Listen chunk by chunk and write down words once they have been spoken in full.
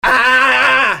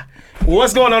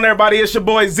What's going on, everybody? It's your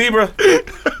boy Zebra.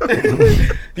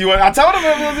 I told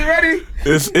him, was he ready?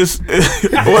 It's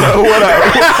what up? What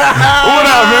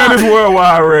up, man? It's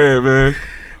Worldwide Red, man.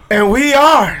 And we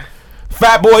are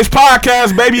Fat Boys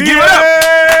Podcast, baby. Give it up.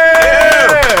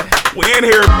 Yeah. We in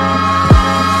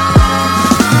here.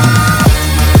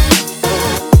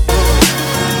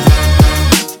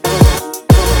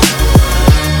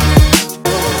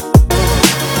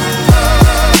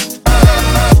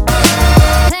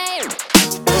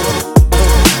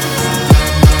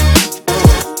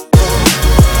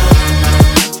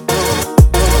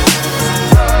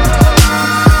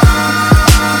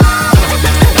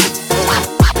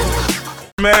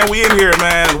 Man, we in here,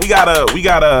 man. We got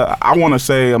a. I want to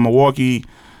say a Milwaukee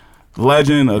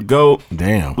legend, a GOAT.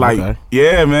 Damn. Like, okay.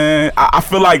 Yeah, man. I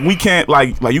feel like we can't,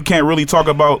 like you can't really talk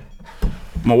about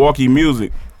Milwaukee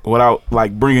music without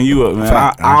like bringing you up, man.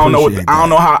 I don't know.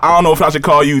 I don't know if I should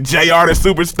call you JR the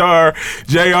Superstar,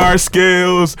 JR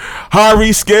Scales,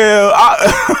 Harvey Scales,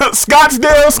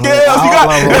 Scottsdale Scales. You got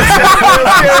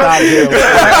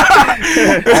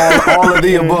all of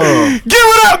the above. Give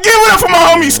it up for my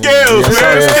homie Scales,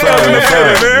 man.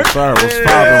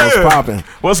 What's popping?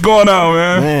 What's going on,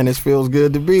 man? Man, this feels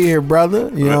good to be here, brother.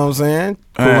 You know what I'm saying?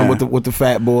 Cooling with the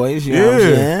Fat Boys. You know what I'm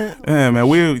saying? Yeah, man.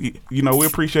 We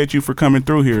appreciate you for coming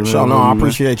through here. So no, I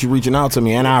appreciate you reaching out to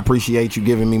me, and I appreciate you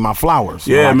giving me my flowers.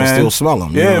 Yeah, I man. can still smell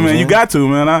them. Yeah, man. You got to,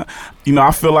 man. I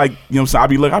feel like, you know what I'm saying.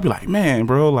 I'll be like, man,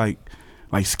 bro, like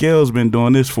Scales been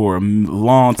doing this for a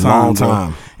long time.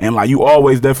 Bro. And like you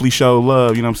always definitely show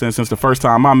love, you know what I'm saying, since the first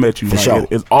time I met you. For sure.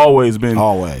 It's always been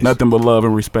nothing but love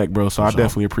and respect, bro. So I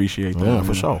definitely appreciate that. Yeah, man.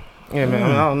 for sure. Yeah, man.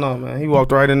 I don't know, man. He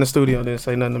walked right in the studio, didn't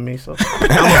say nothing to me. So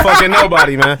I'm a fucking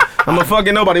nobody, man. I'm a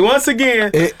fucking nobody. Once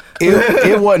again,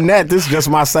 it wasn't that. This is just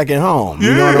my second home.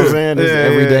 You know what I'm saying? This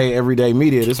Yeah. everyday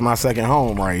media. This is my second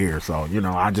home right here. So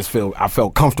I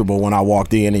felt comfortable when I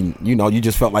walked in, and you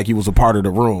just felt like you was a part of the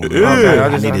room. Yeah.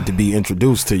 I needed to be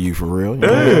introduced to you for real.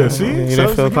 Yeah, see? you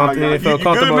didn't feel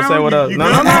comfortable to say what up. No,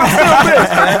 You I'm still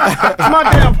pissed, man. It's my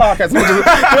damn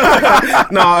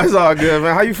podcast. No, it's all good,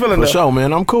 man. How you feeling For though? sure,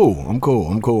 man. I'm cool.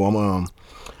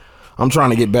 I'm trying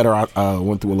to get better. I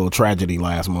went through a little tragedy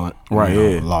last month. Right, You know,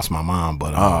 yeah. Lost my mom,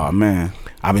 but Oh, man.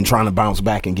 I've been trying to bounce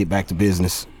back and get back to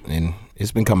business, and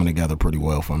it's been coming together pretty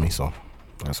well for me. So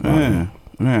that's about it.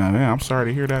 Man, I'm sorry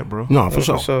to hear that, bro. No, for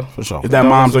sure. Is that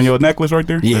mom's on your necklace right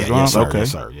there? Yeah, That's yes,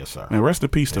 mom's? sir. Okay. Yes, sir. Man, rest in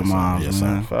peace to moms, Yes,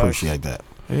 man. sir. Appreciate that.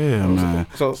 Yeah, man.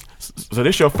 So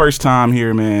this your first time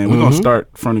here, man. We're going to start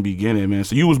from the beginning, man.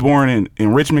 So you was born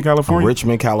in Richmond, California?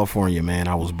 Richmond, California, man.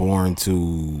 I was born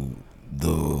to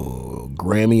the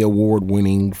Grammy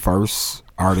Award-winning first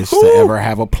artist to ever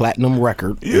have a platinum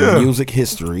record in music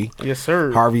history. yes,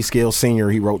 sir. Harvey Scales Sr.,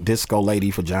 he wrote Disco Lady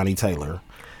for Johnny Taylor.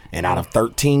 And out of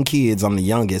 13 kids, I'm the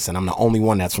youngest, and I'm the only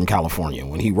one that's from California.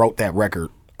 When he wrote that record,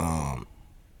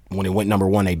 when it went number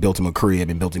one, they built him a crib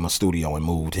and built him a studio and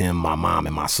moved him, my mom,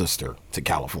 and my sister to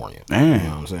California. Damn. You know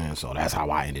what I'm saying? So that's how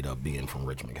I ended up being from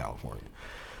Richmond, California.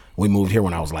 We moved here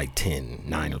when I was like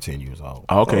 9 or 10 years old.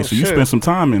 Oh, okay, so you shit. spent some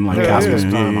time in like I California.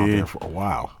 spent some time out Yeah. there for a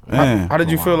while. Man. How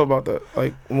did you feel about that?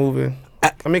 Like moving?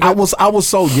 I was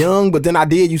so young, but then I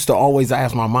used to always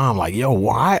ask my mom, like, yo,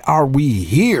 why are we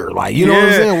here? Like, you know what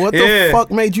I'm saying? What the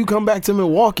fuck made you come back to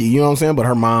Milwaukee? You know what I'm saying? But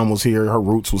her mom was here. Her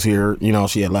roots was here. You know,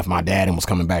 she had left my dad and was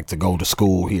coming back to go to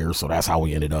school here. So that's how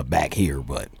we ended up back here.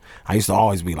 But I used to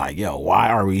always be like, yo, why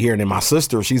are we here? And then my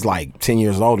sister, she's like 10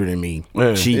 years older than me.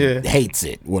 Yeah. She hates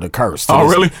it with a curse.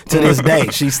 Really? To this day,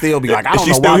 she still be like, I don't Is she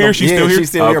know still why. here? She's still here? She's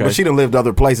still here, Okay. but she done lived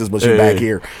other places, but she back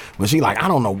here. But she like, I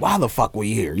don't know why the fuck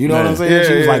we here. You know what I'm saying?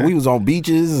 She was like, we was on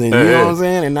beaches and you know what I'm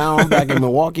saying? And now I'm back in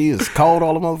Milwaukee. It's cold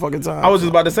all the motherfucking time. I was just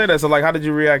about to say that. So like, how did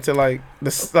you react to like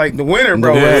the winter,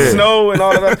 bro? Yeah. With the snow and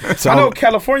all of that. So- I know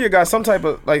California got some type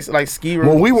of like ski.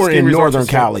 Well, we were ski in resorts Northern and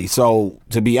shit. Cali, so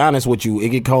to be honest with you, it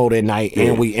get cold at night,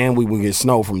 and we would get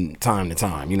snow from time to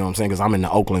time. You know what I'm saying? Because I'm in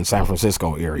the Oakland, San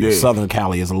Francisco area. Yeah. Southern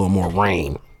Cali is a little more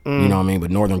rain. You know what I mean?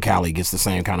 But Northern Cali gets the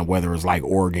same kind of weather as like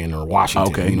Oregon or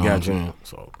Washington. Okay, you know gotcha. what I'm saying?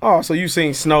 So Oh, so you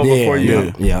seen snow Yeah, before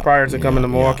you yeah, prior to coming to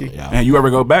Milwaukee? Yeah. And you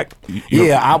ever go back?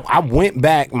 I went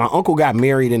back. My uncle got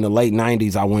married in the late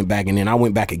 90s. I went back, and then I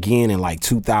went back again in like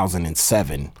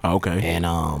 2007. Okay.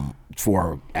 And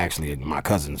for actually my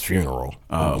cousin's funeral.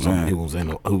 Oh, man. He was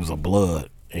a blood,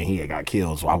 and he had got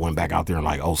killed. So I went back out there in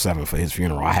like 07 for his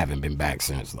funeral. I haven't been back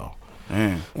since though.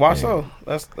 Man. Why so?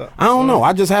 I don't know.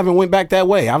 I just haven't went back that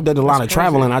way. I've done a lot of crazy.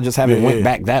 traveling. I just haven't went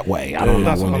back that way. I don't know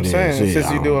That's what what I'm it is. saying. Yeah, Since I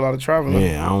you don't- do a lot of traveling.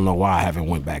 Yeah, I don't know why I haven't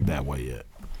went back that way yet.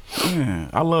 Yeah,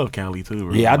 I love Cali too.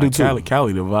 Bro. Yeah, I do too.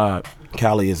 Cali the vibe.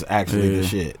 Cali is actually the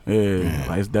shit. Yeah,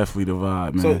 like, it's definitely the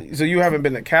vibe, man. So you haven't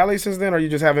been to Cali since then, or you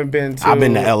just haven't been to? I've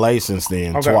been to LA since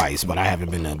then twice, but I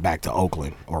haven't been back to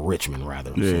Oakland or Richmond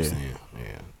rather since then.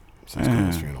 Yeah, since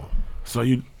Cali's funeral. So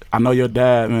I know your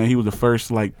dad, man. He was the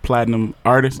first like platinum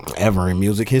artist ever in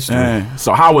music history.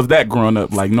 So how was that growing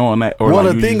up, like knowing that? Or well,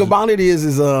 like, the thing about it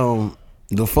is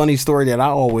the funny story that I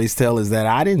always tell is that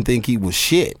I didn't think he was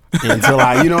shit until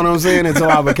you know what I'm saying? Until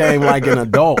I became like an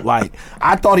adult. Like,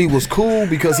 I thought he was cool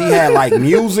because he had like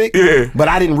music, but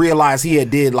I didn't realize he had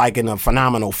did like a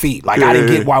phenomenal feat. Like, I didn't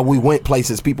get why we went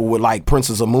places people would like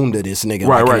Princess Amunda this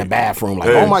nigga in the bathroom. Like,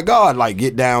 oh my God, like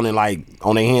get down and like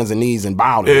on their hands and knees and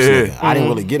bow to this nigga. I didn't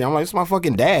really get it. I'm like, it's my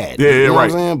fucking dad. You know what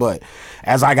I'm saying? But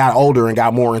as I got older and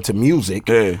got more into music,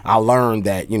 I learned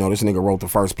that, you know, this nigga wrote the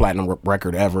first platinum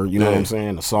record ever. You know what I'm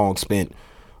saying? The song spent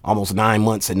almost 9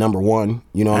 months at #1.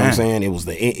 You know what I'm saying? It was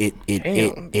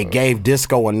it gave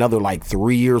disco another like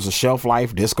 3 years of shelf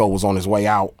life. Disco was on his way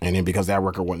out, and then because that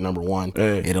record went #1,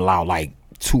 it allowed like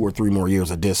 2 or 3 more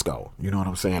years of disco. You know what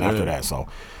I'm saying? After that, so.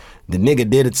 The nigga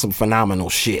did some phenomenal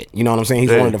shit. You know what I'm saying?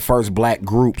 He's one of the first black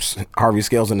groups, Harvey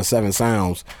Scales and the Seven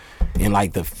Sounds, in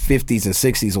like the 50s and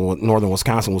 60s when northern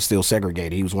Wisconsin was still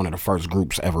segregated. He was one of the first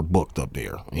groups ever booked up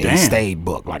there. And he stayed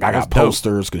booked. Like, I got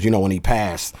posters, because, you know, when he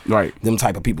passed, them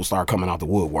type of people started coming out the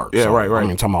woodwork. Yeah, so, right. I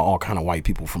mean, talking about all kind of white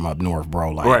people from up north,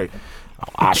 bro. Like,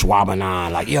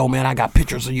 Ashwaubenon, like, yo, man, I got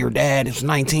pictures of your dad. It's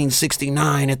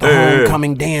 1969 at the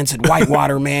homecoming dance at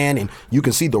Whitewater, man, and you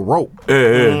can see the rope.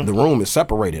 The room is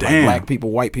separated, like black people,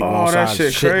 white people on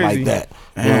sides, shit like that.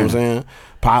 You know what I'm saying?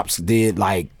 Pops did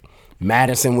like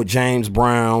Madison with James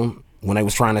Brown when they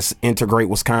was trying to integrate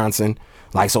Wisconsin.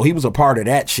 Like, so he was a part of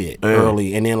that shit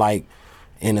early, and then like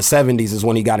in the 70s is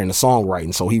when he got into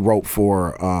songwriting. So he wrote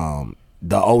for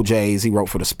the OJs, he wrote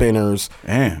for the Spinners.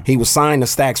 He was signed to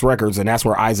Stax Records, and that's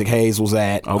where Isaac Hayes was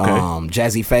at.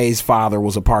 Jazzy Faye's father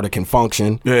was a part of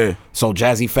Confunction. So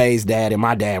Jazzy Faye's dad and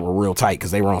my dad were real tight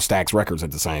because they were on Stax Records at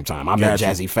the same time. I met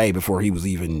Jazzy Faye before he was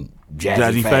even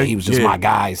Jazzy Faye. He was just my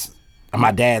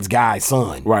dad's guy's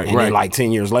son. Then like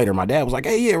 10 years later, my dad was like,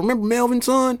 hey, yeah, remember Melvin's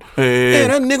son? Yeah,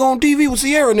 that nigga on TV with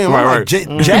Sierra and them. I'm like,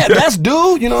 that's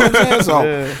dude, you know what I'm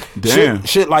saying? So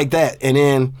shit like that. And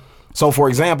then, so for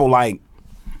example, like,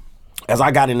 as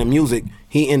I got into music,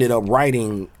 he ended up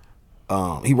writing,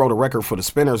 he wrote a record for the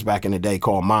Spinners back in the day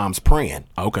called Mom's Praying.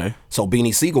 So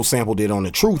Beanie Siegel sampled it on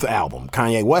the Truth album.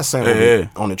 Kanye West sampled it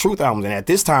on the Truth album. And at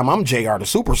this time, I'm JR the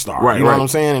Superstar. You know what I'm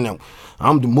saying? And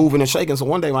I'm moving and shaking. So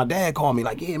one day my dad called me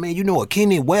like, yeah, man, you know a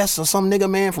Kenny West or some nigga,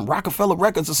 man, from Rockefeller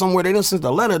Records or somewhere. They done sent a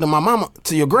letter to my mama,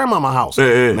 to your grandmama house.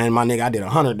 Man, my nigga, I did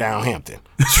 100 down Hampton.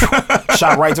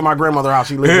 Shot right to my grandmother's house.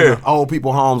 She lived in old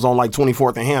people homes on like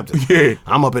 24th and Hampton.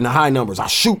 I'm up in the high numbers. I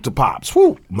shoot the Pops.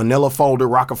 Woo. Manila folder,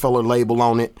 Rockefeller label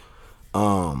on it.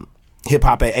 Hip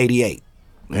Hop at 88.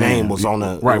 Name was on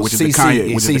the which CC,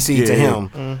 is the Kanye, CC to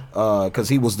him because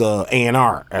he was the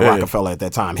A&R at Rockefeller at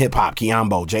that time. Hip Hop,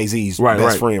 Kiambo, Jay-Z's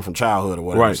best friend from childhood or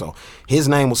whatever. So his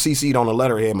name was CC'd on the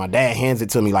letterhead. My dad hands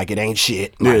it to me like it ain't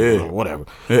shit, like, whatever.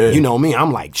 You know me,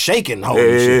 I'm like shaking,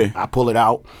 holy shit. I pull it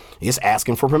out. It's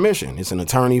asking for permission. It's an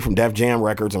attorney from Def Jam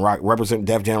Records and represent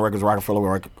Def Jam Records,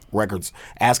 Rockefeller Records,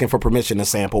 asking for permission to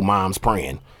sample Mom's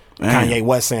Praying. Kanye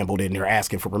West sampled it, and they're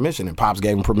asking for permission, and Pops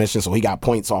gave him permission, so he got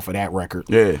points off of that record.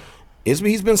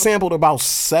 He's been sampled about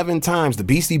 7 times. The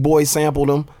Beastie Boys sampled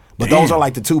him, but those are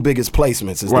like the 2 biggest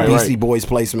placements. It's the Beastie Boys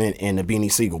placement and the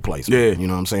Beanie Siegel placement. You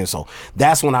know what I'm saying? So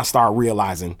that's when I start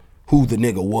realizing who the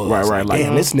nigga was. Like,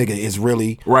 damn, this nigga is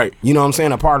really, you know what I'm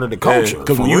saying, a part of the culture.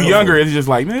 Because when you're younger, it's just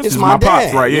like, man, this it's is my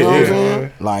dad, pops, you know what I'm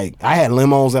saying? Like, I had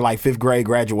limos at like 5th grade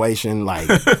graduation, like,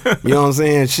 you know what I'm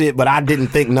saying, shit, but I didn't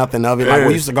think nothing of it. Like,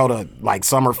 we used to go to like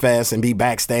Summerfest and be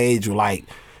backstage with like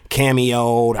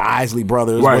Cameo, the Isley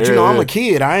Brothers, but you know, I'm a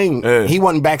kid. I ain't, he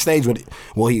wasn't backstage with,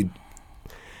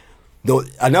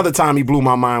 another time he blew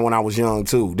my mind when I was young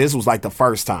too. This was like the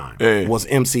first time was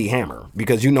MC Hammer,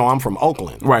 because you know I'm from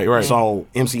Oakland. So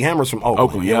MC Hammer's from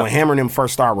Oakland. And when Hammer and them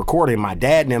first started recording, my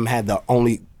dad and them had the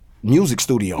only music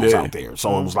studios out there.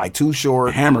 So it was like Too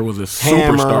Short. Hammer was a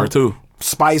superstar too.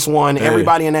 Spice One,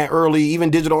 everybody in that early,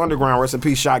 even Digital Underground, rest in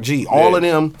peace, Shock G. All of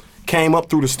them came up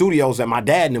through the studios that my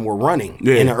dad and them were running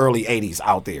in the early 80s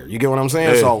out there. You get what I'm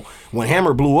saying? So when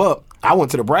Hammer blew up, I went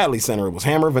to the Bradley Center. It was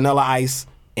Hammer, Vanilla Ice,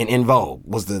 and In Vogue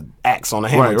was the acts on the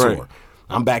Hammer tour.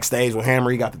 I'm backstage with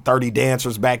Hammer. He got the 30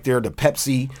 dancers back there. The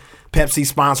Pepsi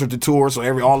sponsored the tour, so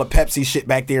all the Pepsi shit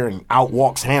back there, and out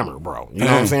walks Hammer, bro. You know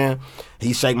what I'm saying?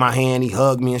 He shake my hand, he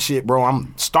hugged me and shit, bro.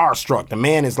 I'm starstruck. The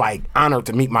man is like honored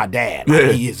to meet my dad.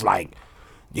 Like, he is like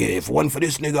yeah, if it wasn't for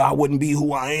this nigga, I wouldn't be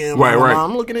who I am. Right, right.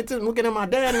 I'm looking at my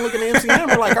dad and looking at MC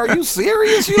Hammer like, are you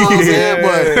serious? You know what I'm saying?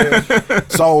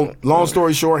 But so, long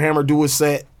story short, Hammer do his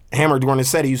set. Hammer during the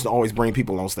set, he used to always bring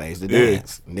people on stage to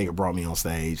dance. Nigga brought me on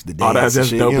stage to dance. That's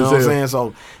shit, dope you know what I'm saying?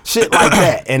 So shit like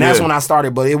that. And that's when I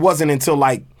started. But it wasn't until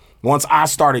like once I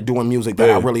started doing music that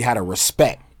I really had a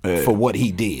respect for what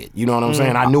he did. You know what I'm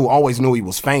saying? I always knew he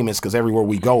was famous because everywhere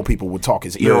we go, people would talk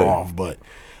his ear off. But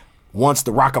once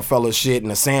the Rockefeller shit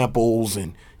and the samples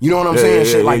and you know what I'm saying,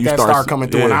 shit like that start coming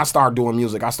through, and I start doing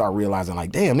music, I start realizing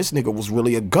like, damn, this nigga was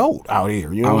really a GOAT out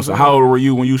here. You know what I'm saying? How old were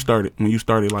you when you started?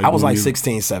 Like I was like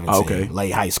 16, 17, late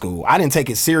high school. I didn't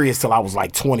take it serious till I was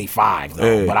like 25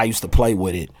 though, but I used to play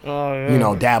with it. You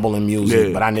know, dabble in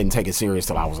music, but I didn't take it serious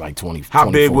till I was like 20. How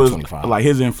 24, big was 25. like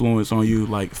his influence on you,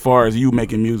 like as far as you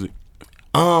making music?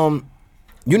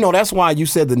 You know, that's why you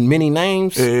said the many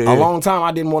names. A long time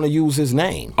I didn't want to use his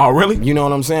name. Oh, really? You know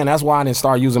what I'm saying? That's why I didn't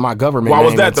start using my government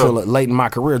name until late in my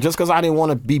career. Just because I didn't want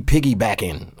to be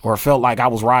piggybacking or felt like I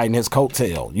was riding his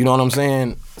coattail. You know what I'm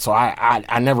saying? So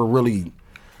I never really...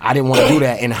 I didn't want to do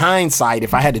that. In hindsight,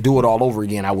 if I had to do it all over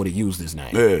again, I would have used his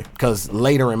name. Because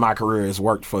later in my career, it's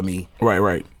worked for me.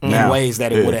 Right. In ways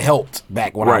that it would have helped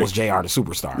back when I was JR the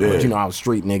Superstar. But you know, I was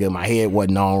street nigga. My head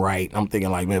wasn't on right. I'm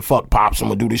thinking like, man, fuck Pops. I'm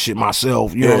going to do this shit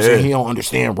myself. You know what I'm saying? He don't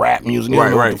understand rap music. He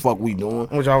don't know what the fuck we doing.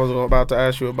 Which I was about to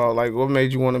ask you about. Like, what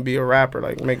made you want to be a rapper?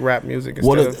 Like, make rap music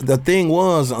instead of... The thing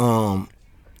was,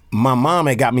 my mom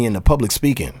had got me into public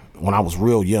speaking when I was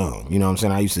real young. You know what I'm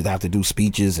saying? I used to have to do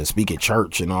speeches and speak at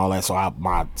church and all that. So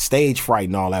my stage fright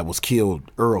and all that was killed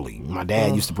early. My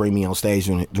dad used to bring me on stage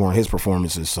during his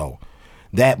performances. So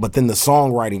that, but then the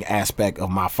songwriting aspect of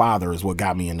my father is what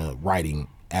got me into writing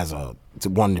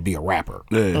wanting to be a rapper.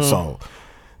 So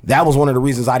that was one of the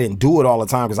reasons I didn't do it all the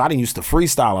time, because I didn't used to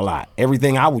freestyle a lot.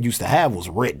 Everything I would used to have was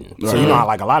written. So you know how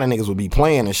like a lot of niggas would be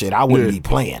playing and shit. I wouldn't be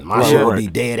playing. My shit would be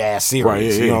dead ass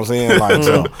serious. You know what I'm saying? Like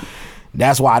so.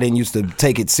 That's why I didn't used to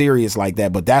take it serious like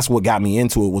that. But that's what got me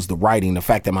into it was the writing. The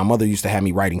fact that my mother used to have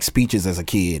me writing speeches as a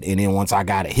kid. And then once I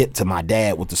got a hit to my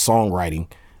dad with the songwriting,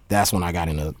 that's when I got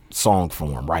into song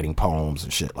form, writing poems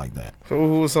and shit like that. So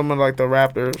who was some of like the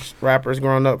rappers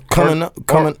growing up? Coming up.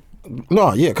 Coming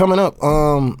up.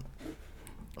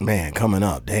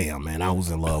 Damn, man, I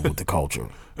was in love with the culture.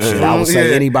 Shit, I would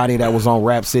say anybody that was on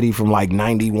Rap City from like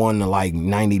 91 to like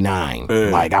 99.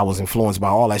 Like I was influenced by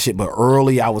all that shit. But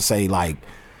early I would say like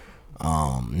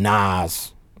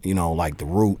Nas, you know, like the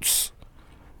Roots.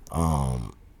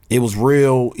 It was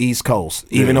real East Coast.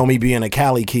 Even though me being a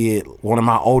Cali kid, one of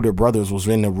my older brothers was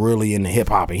really into hip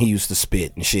hop, and he used to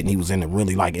spit and shit, and he was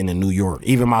into New York.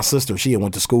 Even my sister, she had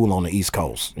went to school on the East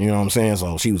Coast. You know what I'm saying?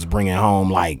 So she was bringing home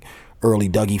like early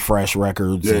Dougie Fresh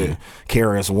records and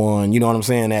KRS-One. You know what I'm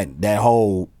saying? That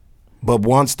whole. But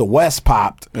once the West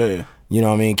popped, you know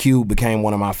what I mean, Cube became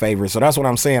one of my favorites. So that's what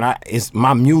I'm saying.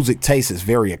 My music taste is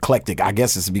very eclectic. I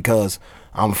guess it's because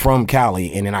I'm from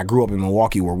Cali, and then I grew up in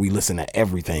Milwaukee, where we listen to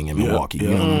everything in Milwaukee. You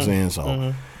know what I'm saying?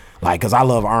 So, like, cause I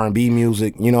love R&B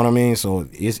music. You know what I mean? So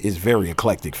it's very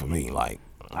eclectic for me. Like,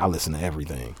 I listen to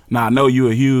everything. Now I know you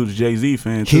a huge Jay-Z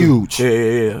fan too. Huge.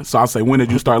 Yeah. So I'll say, when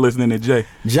did you start listening to Jay?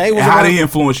 How did he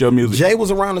influence your music? Jay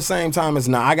was around the same time as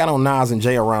Nas. I got on Nas and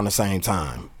Jay around the same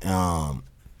time.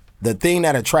 The thing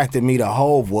that attracted me to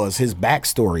Hov was his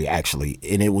backstory, actually,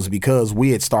 and it was because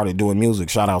we had started doing music.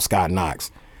 Shout out Scott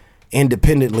Knox,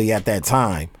 independently at that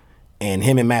time, and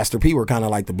him and Master P were kind of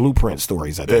like the Blueprint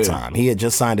stories at that time. He had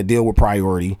just signed a deal with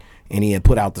Priority, and he had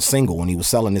put out the single, and he was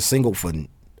selling this single for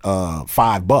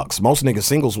 $5. Most niggas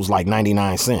singles was like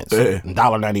 99 cents,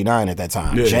 $1.99 at that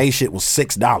time. Jay shit was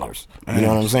 $6. You know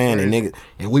what I'm saying?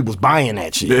 And we was buying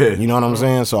that shit. You know what I'm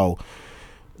saying? So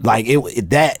like it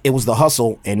was the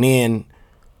hustle, and then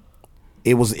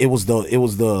it was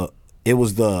the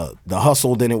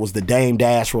hustle, then it was the Dame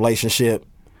Dash relationship,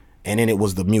 and then it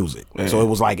was the music. So it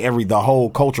was like the whole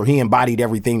culture. He embodied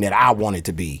everything that I wanted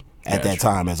to be at that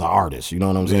time as an artist. You know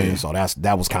what I'm saying? So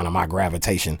that was kind of my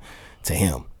gravitation to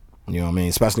him. You know what I mean?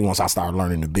 Especially once I started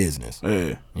learning the business. You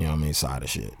know what I mean? Side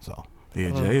of shit. So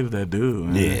Jay was that dude,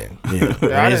 man.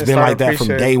 Yeah. It's been like that from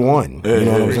day one. You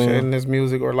know what I'm saying? Appreciating his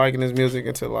music or liking his music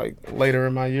until like later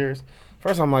in my years.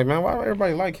 First, I'm like, man, why do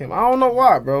everybody like him? I don't know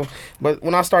why, bro. But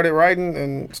when I started writing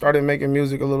and started making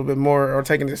music a little bit more or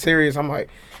taking it serious, I'm like,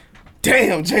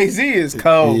 damn, Jay-Z is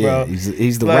cold, bro.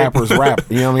 He's the rapper's rapper.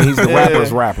 You know what I mean? He's the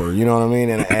rapper's rapper. You know what I mean?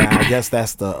 And I guess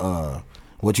that's the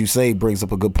what you say brings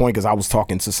up a good point, because I was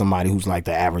talking to somebody who's like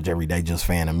the average everyday just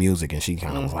fan of music, and she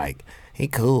kind of was like, he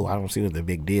cool. I don't see what the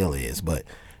big deal is. But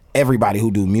everybody who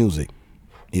do music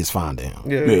is fond of him.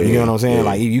 Yeah. You know what I'm saying?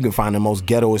 Like you can find the most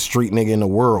ghettoest street nigga in the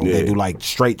world that do like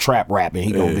straight trap rap, and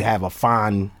he gonna have a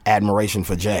fond admiration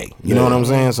for Jay. You know what I'm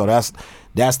saying? So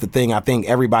that's the thing. I think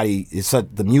everybody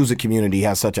the music community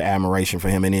has such an admiration for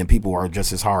him, and then people are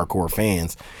just his hardcore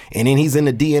fans. And then he's in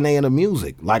the DNA of the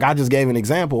music. Like I just gave an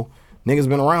example. Nigga's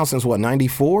been around since what,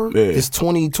 94? Yeah. It's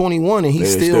 2021 and he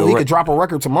could drop a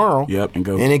record tomorrow. Yep, and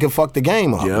go. And it could fuck the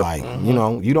game up. Yep. Like, you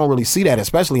know, you don't really see that,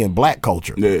 especially in black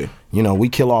culture. Yeah. You know, we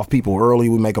kill off people early,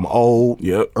 we make them old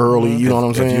early, you know what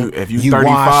I'm saying? If you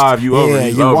 35, you over. Yeah,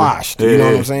 you washed, you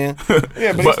know what I'm saying?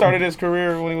 Yeah, but he started his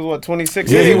career when he was, what, 26?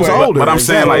 Yeah, he was older. But I'm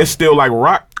saying, like, it's still like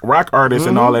rock artists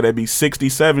and all that be 60,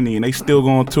 70, and they still go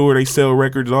on tour, they sell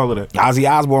records, all of that. Ozzy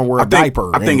Osbourne wear a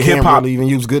diaper. I think hip hop really even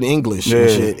use good English and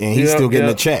shit, and he's still getting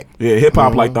a check. Yeah, hip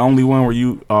hop like the only one where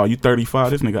you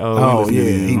 35. This nigga,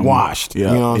 he washed. You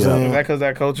know what I'm saying? Is that because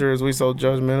that culture we so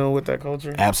judgmental with that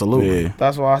culture? Absolutely. Yeah.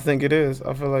 That's why I think it is.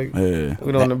 I feel like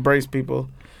we don't embrace people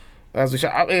as we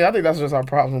should. I mean, I think that's just our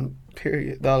problem.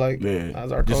 Period. Though, like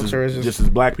as our culture is just as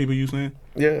black people. You saying?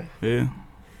 Yeah. Yeah.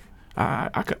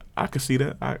 I could see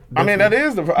that. I mean, that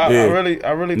is the. I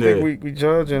really think we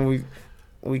judge and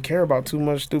we care about too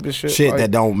much stupid shit. Shit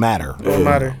that don't matter. Don't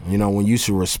matter. You know, when you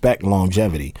should respect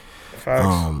longevity.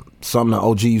 Facts. Something the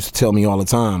OG used to tell me all the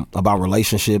time about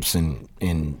relationships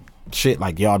and shit,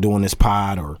 like y'all doing this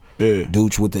pod or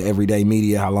Dooch with the Everyday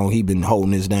Media, how long he been holding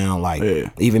this down. Like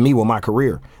even me with my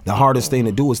career, the hardest thing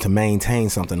to do is to maintain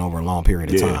something over a long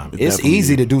period of time. It's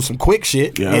easy to do some quick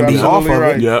shit and be off of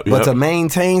it, but to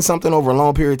maintain something over a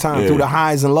long period of time through the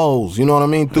highs and lows, you know what I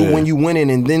mean? Through when you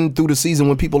winning and then through the season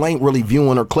when people ain't really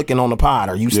viewing or clicking on the pod.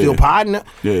 Are you still podding?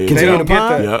 Continue to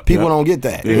pod? People don't get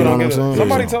that. You know what I'm saying?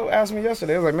 Somebody asked me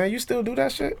yesterday, I was like, man, you still do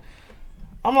that shit?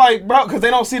 I'm like, bro, because they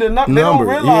don't see the number. They don't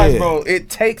realize, bro, it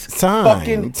takes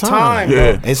fucking time,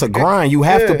 bro. It's a grind. You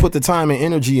have to put the time and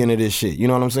energy into this shit. You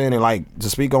know what I'm saying? And like, to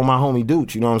speak on my homie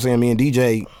Dooch, you know what I'm saying? Me and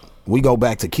DJ, we go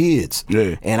back to kids.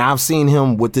 Yeah. And I've seen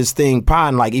him with this thing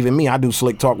podding. Like, even me, I do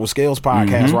Slick Talk with Scales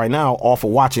podcast right now off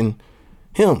of watching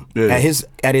him at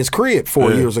his crib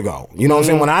 4 years ago. You know what I'm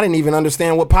saying? When I didn't even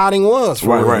understand what podding was.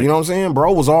 Right. You know what I'm saying?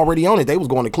 Bro was already on it. They was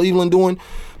going to Cleveland doing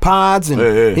pods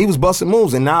and he was busting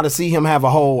moves. And now to see him have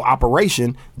a whole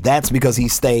operation, that's because he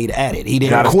stayed at it. He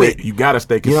didn't quit. You gotta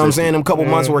stay consistent. You know what I'm saying? Them couple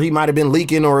months where he might have been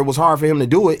leaking or it was hard for him to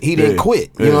do it, he didn't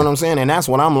quit. You know what I'm saying? And that's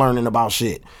what I'm learning about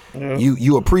shit.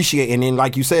 You appreciate, and then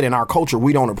like you said, in our culture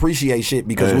we don't appreciate shit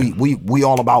because we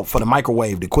all about for the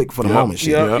microwave, the quick for the moment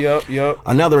shit. Yep.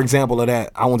 Another example of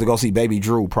that, I went to go see Baby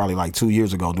Drew probably like 2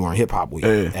 years ago during Hip Hop Week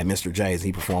at Mr. J's.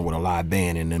 He performed with a live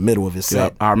band in the middle of his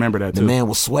set. I remember that too. The man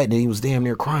was sweating and he was damn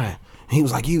near crying. He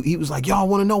was like, y'all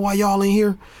want to know why y'all in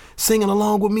here singing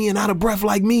along with me and out of breath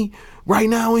like me right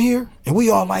now in here? And we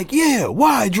all like, yeah,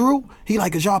 why, Drew? He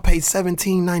like, cause y'all paid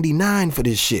 $17.99 for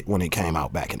this shit when it came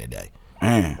out back in the day.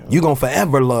 Man. You gonna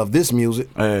forever love this music.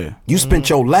 You spent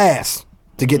your last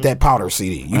to get that Powder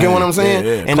CD. You get what I'm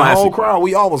saying? And classic. The whole crowd,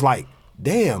 we all was like,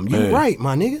 damn, you right,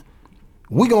 my nigga.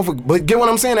 We but get what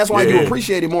I'm saying? That's why you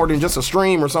appreciate it more than just a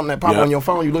stream or something that pop on your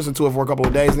phone. You listen to it for a couple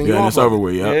of days, then you it's over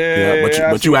with.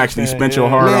 But you actually spent your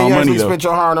hard-earned money. You spent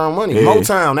your hard-earned money.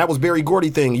 Motown, that was Berry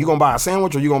Gordy thing. You gonna buy a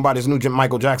sandwich or you gonna buy this new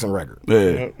Michael Jackson record?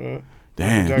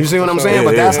 Damn. You see what I'm saying?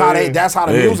 But that's how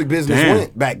the music business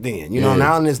went back then. You know,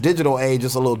 now in this digital age,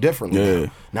 it's a little different.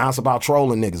 Now it's about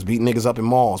trolling niggas, beating niggas up in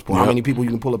malls. How many people you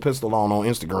can pull a pistol on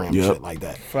Instagram and shit like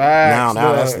that. Facts.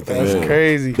 Now that's the thing. That's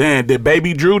crazy. Damn, did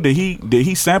Baby Drew, did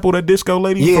he sample that disco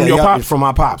lady from your pops? From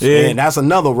my pops. Yeah. And that's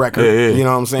another record. You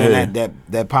know what I'm saying?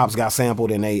 That pops got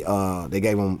sampled and they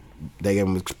gave him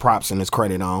his props and his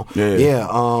credit on.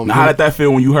 Now, how did that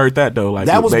feel when you heard that though? Like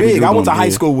that was big. I went to high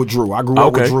school with Drew. I grew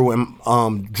up with Drew,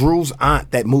 and Drew's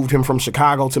aunt that moved him from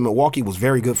Chicago to Milwaukee was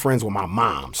very good friends with my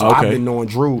mom. So I've been knowing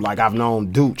Drew like I've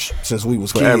known Dooch since we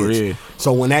was kids.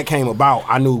 So when that came about,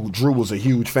 I knew Drew was a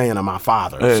huge fan of my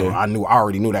father. So I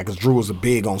already knew that because Drew was a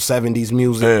big on 70s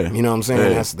music. You know what I'm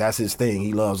saying? That's his thing.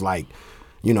 He loves like,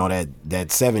 you know, that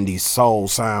 70s soul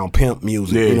sound pimp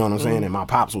music, you know what I'm saying? And my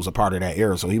pops was a part of that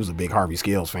era, so he was a big Harvey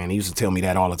Scales fan. He used to tell me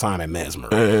that all the time at Mesmer.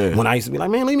 When I used to be like,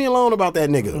 man, leave me alone about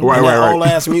that nigga. That old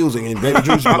ass music. And Baby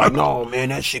Drew used to be like, no, man,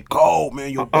 that shit cold,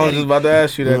 man. I was just about to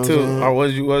ask you that too. Or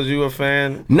was you a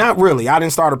fan? Not really. I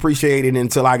didn't start appreciating it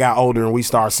until I got older and we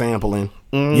started sampling.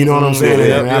 You know what I'm saying?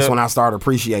 And that's when I started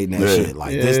appreciating that shit.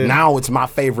 Like this, now it's my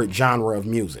favorite genre of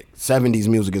music. 70s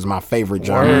music is my favorite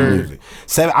genre of music.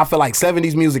 I feel like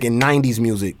 70s music and 90s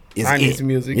music is 90s it.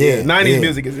 music. 90s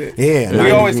music is it. Yeah.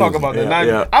 We always talk about the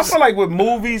 90s. I feel like with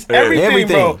movies, everything.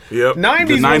 Bro.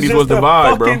 90s was the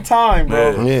vibe, bro. Fucking time,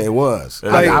 bro. Yeah, it was.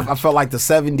 I felt like the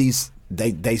 70s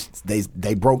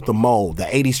they broke the mold. The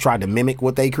 80s tried to mimic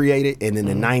what they created, and then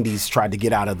the 90s tried to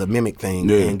get out of the mimic thing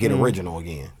and get original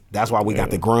again. That's why we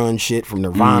got the grunge shit from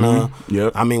Nirvana.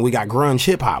 Yep. I mean, we got grunge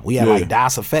hip hop. We had like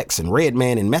Das EFX and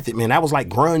Redman and Method Man. That was like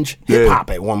grunge hip hop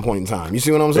at one point in time. You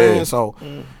see what I'm saying? So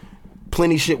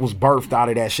plenty shit was birthed out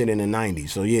of that shit in the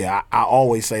 90s. So yeah, I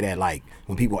always say that, like,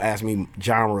 when people ask me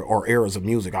genre or eras of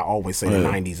music, I always say the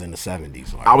 90s and the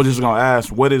 70s. Like, I was just gonna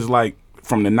ask, what is, like,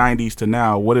 from the 90s to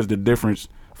now, what is the difference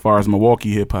as far as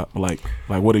Milwaukee hip hop? Like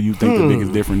what do you think the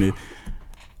biggest difference is?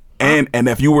 And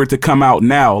if you were to come out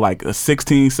now, like a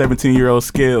 16, 17-year-old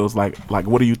Skillz, like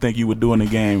what do you think you would do in the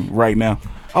game right now?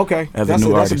 Okay, that's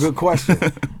a good question.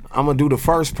 I'm gonna do the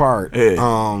first part.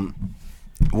 Yeah.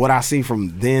 What I see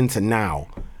from then to now,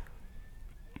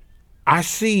 I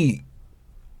see,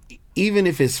 even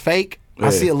if it's fake, I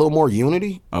see a little more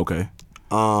unity. Okay.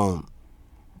 Right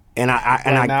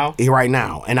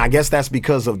now, and I guess that's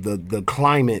because of the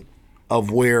climate of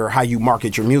how you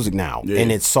market your music now,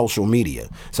 and it's social media.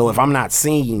 So if I'm not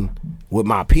seen with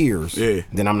my peers,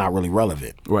 then I'm not really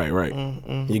relevant. Right.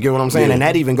 You get what I'm saying? And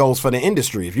that even goes for the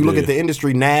industry. If you look at the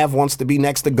industry, Nav wants to be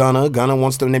next to Gunna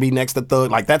wants to be next to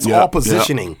Thug. Like, that's all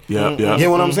positioning. You get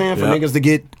what I'm saying? For niggas to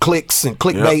get clicks and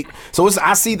clickbait. So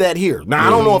I see that here. Now, I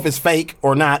don't know if it's fake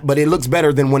or not, but it looks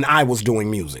better than when I was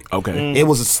doing music. Okay. It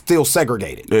was still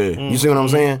segregated. You see what I'm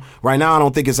saying? Right now, I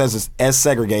don't think it's as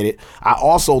segregated. I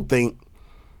also think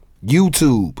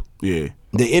YouTube,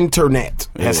 the internet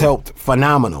has helped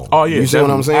phenomenal. Oh yeah, you see what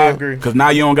I'm saying? I agree. Because now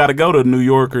you don't got to go to New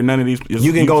York or none of these.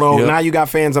 You can go to now. You got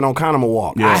fans in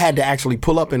Oconomowoc. I had to actually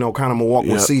pull up in Oconomowoc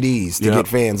with CDs to get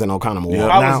fans in Oconomowoc.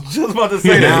 I was just about to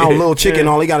say that. Now Lil Chicken,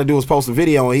 all he got to do is post a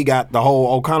video, and he got the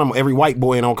whole every white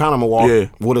boy in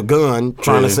Oconomowoc with a gun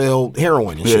trying to sell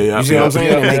heroin and shit. You see what I'm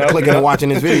saying? And they clicking and watching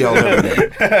his videos every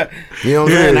day. You know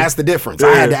what I'm saying? That's the difference.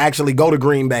 I had to actually go to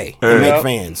Green Bay and make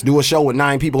fans, do a show with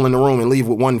 9 people in the room, and leave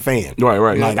with 1 fan. Right.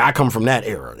 Like, I come from that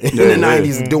era in the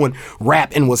 90s doing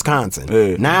rap in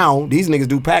Wisconsin. Now these niggas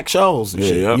do packed shows and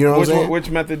shit. You know what I'm saying?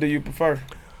 Which method do you prefer?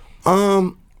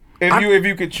 If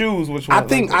you could choose, which one?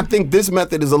 I think this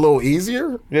method is a little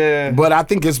easier. Yeah. But I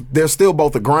think they're still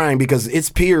both a grind, because it's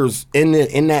peers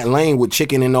in that lane with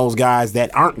Chicken and those guys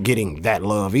that aren't getting that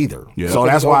love either. Yeah. So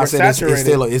that's why I said it's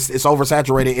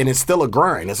oversaturated, and it's still a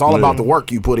grind. It's all about the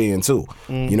work you put in too.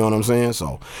 You know what I'm saying?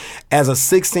 So as a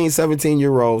 16,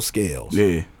 17-year-old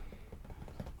Skillz,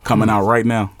 coming out right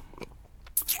now,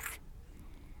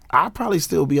 I'd probably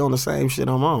still be on the same shit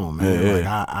I'm on, man.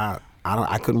 Like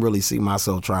I couldn't really see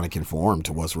myself trying to conform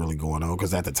to what's really going on,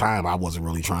 because at the time I wasn't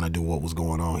really trying to do what was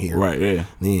going on here. Right,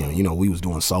 You know, we was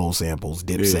doing soul samples,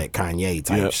 Dipset, Kanye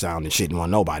type sound and shit, and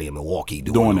wasn't nobody in Milwaukee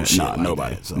doing that shit.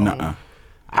 Nobody. That. So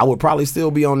I would probably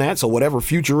still be on that. So whatever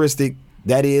futuristic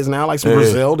that is now, like some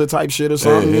Griselda type shit or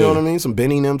something, you know what I mean? Some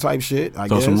Benny and them type shit, I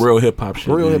guess. Some real hip hop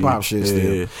shit. Real hip hop shit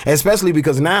still. Especially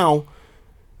because now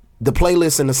the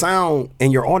playlist and the sound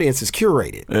and your audience is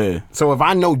curated. So if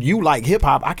I know you like hip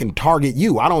hop, I can target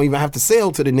you. I don't even have to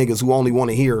sell to the niggas who only want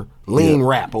to hear lean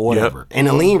rap or whatever. And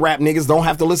the lean rap niggas don't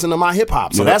have to listen to my hip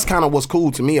hop. So that's kind of what's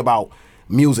cool to me about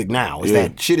music now, is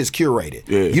that shit is curated.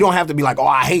 You don't have to be like, oh,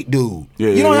 I hate dude.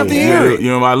 You don't have to hear it. You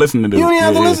don't listen to dude. You don't even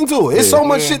have to listen to it. It's so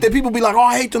much shit that people be like, oh,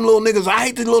 I hate them little niggas. I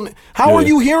hate the little niggas. How are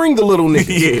you hearing the little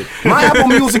niggas? My Apple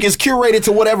Music is curated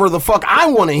to whatever the fuck I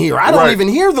want to hear. I don't even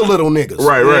hear the little niggas.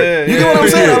 Right. You get what I'm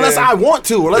saying? Unless I want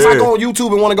to. Unless I go on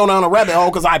YouTube and want to go down a rabbit hole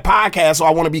because I podcast, so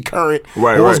I want to be current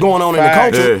with what's going on in the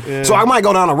culture. So I might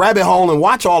go down a rabbit hole and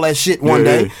watch all that shit one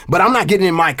day, but I'm not getting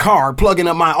in my car, plugging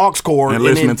up my aux cord. And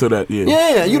listening to that.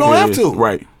 Yeah, you don't have to.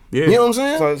 Right. Yeah. You know what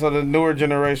I'm saying? So the newer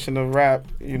generation of rap,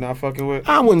 you're not fucking with?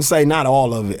 I wouldn't say not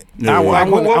all of it.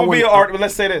 What would be an art?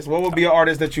 Let's say this. What would be an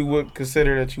artist that you would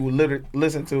consider that you would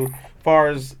listen to? As far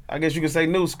as, I guess you could say,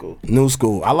 new school. New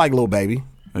school. I like Lil Baby.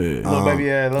 Lil Baby,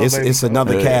 it's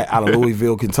another cat out of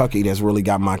Louisville, Kentucky that's really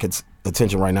got my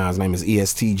attention right now. His name is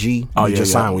ESTG. He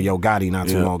just signed with Yo Gotti not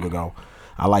too long ago.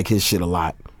 I like his shit a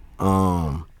lot.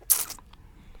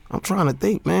 I'm trying to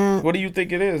think, man. What do you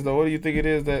think it is, though? What do you think it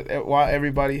is that why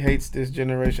everybody hates this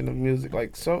generation of music?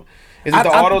 Like, so is it the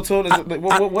auto tune?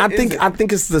 I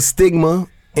think it's the stigma,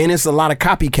 and it's a lot of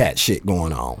copycat shit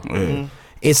going on.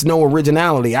 It's no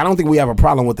originality. I don't think we have a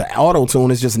problem with the auto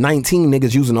tune. It's just 19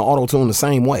 niggas using the auto tune the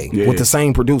same way with the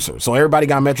same producer. So everybody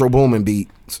got Metro Boomin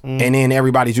beats, and then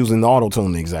everybody's using the auto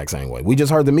tune the exact same way. We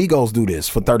just heard the Migos do this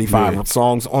for 35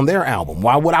 songs on their album.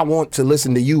 Why would I want to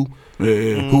listen to you?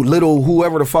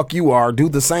 Whoever the fuck you are, do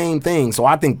the same thing. So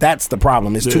I think that's the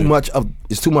problem. It's too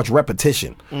much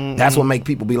repetition. That's what make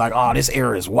people be like, oh, this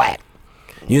era is whack.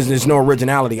 There's no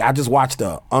originality. I just watched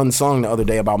Unsung the other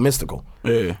day about Mystical.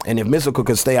 Yeah. And if Mystical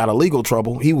could stay out of legal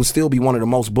trouble, he would still be one of the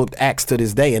most booked acts to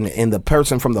this day. And the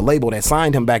person from the label that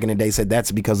signed him back in the day said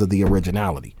that's because of the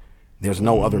originality. There's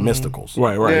no other Mysticals.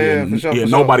 Right. Yeah, for sure, for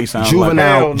nobody sure. sounds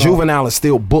Juvenile, like Juvenile is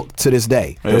still booked to this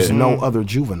day. There's no other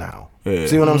Juvenile. Yeah.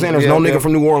 See what I'm saying? There's no nigga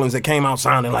from New Orleans that came out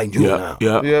sounding like Juvenile.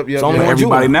 Yep. It's only one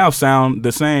Everybody Juvenile. now sound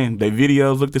the same. Their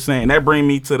videos look the same. That bring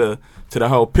me to the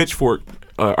whole Pitchfork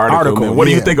article. Man. What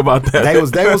do you think about that?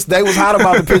 They was hot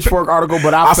about the Pitchfork article,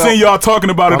 but I felt, seen y'all talking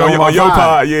about it on your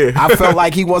pod. Yeah, I felt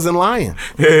like he wasn't lying.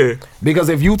 Yeah, because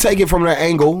if you take it from the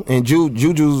angle, and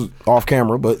Juju's off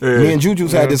camera, but me and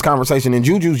Juju's had this conversation, and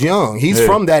Juju's young. He's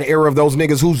from that era of those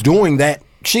niggas who's doing that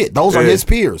shit. Those are his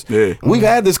peers. Yeah. We've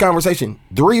had this conversation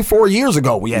 3-4 years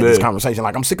ago. We had this conversation.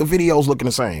 Like, I'm sick of videos looking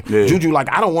the same. Juju,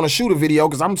 like, I don't want to shoot a video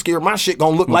because I'm scared my shit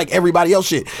gonna look like everybody else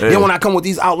shit. Then when I come with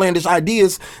these outlandish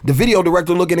ideas, the video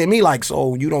director looking at me like,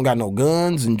 so you don't got no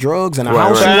guns and drugs and a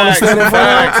house you want to stand in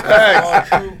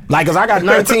front of? Like, cause I got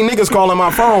 19 niggas calling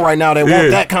my phone right now that want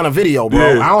that kind of video,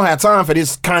 bro. I don't have time for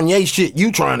this Kanye shit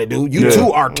you trying to do. You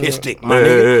too artistic, my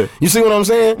nigga. You see what I'm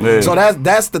saying? So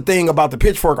that's the thing about the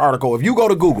Pitchfork article. If you go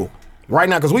to Google right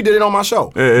now, because we did it on my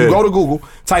show. You go to Google,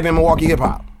 type in Milwaukee hip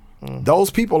hop. Those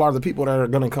people are the people that are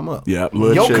gonna come up. Yeah,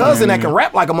 your cousin that can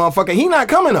rap like a motherfucker, he not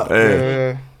coming up.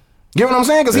 Get what I'm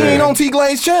saying? Because he ain't on T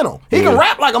Glaze channel. He can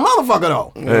rap like a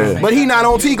motherfucker though, but he not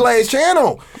on T Glaze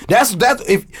channel. That's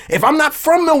if I'm not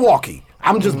from Milwaukee,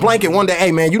 I'm just blanking one day.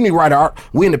 Hey man, you need to write art.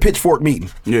 We in the Pitchfork meeting.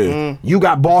 Yeah, you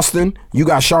got Boston, you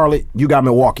got Charlotte, you got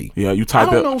Milwaukee. Yeah, you type.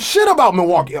 I don't know shit about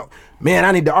Milwaukee. Man,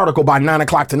 I need the article by 9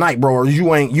 o'clock tonight, bro, or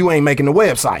you ain't making the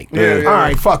website. All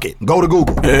right, fuck it. Go to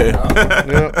Google.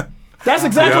 That's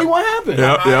exactly what happened.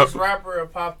 This rapper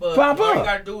pop up. All you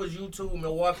gotta do is YouTube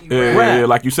Milwaukee rap. Yeah,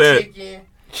 like you said.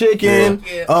 Chicken,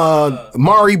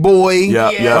 Mari Boy.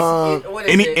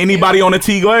 Anybody on the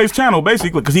T Glaze channel,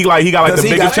 basically, because he got like the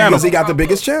biggest channel. Because he got the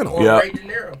biggest channel.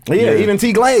 Yeah, even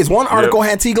T Glaze. One article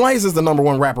had T Glaze as the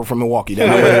 #1 rapper from Milwaukee that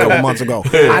I read a couple months ago.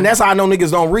 And that's how I know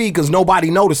niggas don't read, because nobody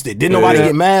noticed it. Didn't nobody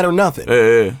get mad or nothing.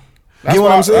 That's you know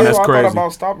what I'm saying? That's why crazy. I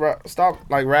thought about stop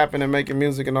like rapping and making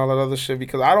music and all that other shit,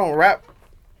 because I don't rap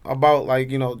about like,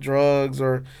 drugs,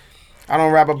 or I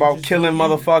don't rap about killing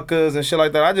motherfuckers and shit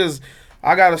like that.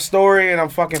 I got a story and I'm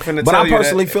fucking finna but tell I you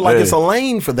personally feel like it's a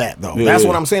lane for that though. That's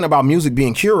what I'm saying about music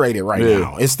being curated right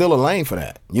now. It's still a lane for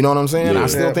that. You know what I'm saying? I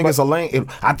still think it's a lane.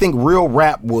 I think real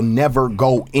rap will never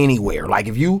go anywhere. Like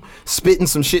if you spitting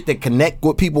some shit that connect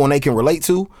with people and they can relate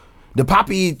to, the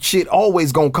poppy shit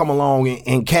always gonna come along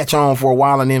and catch on for a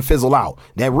while and then fizzle out.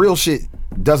 That real shit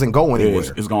doesn't go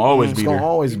anywhere. It's gonna always be there. It's gonna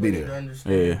always be there.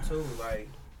 Understand too, like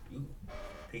you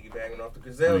piggybacking off the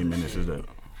Griselda. How many minutes is that?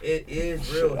 It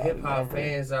is real hip hop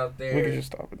fans out there We can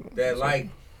just stop it. that like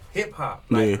hip hop.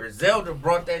 Like Griselda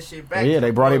brought that shit back. Yeah,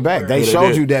 they brought it back. They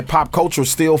showed you that pop culture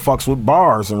still fucks with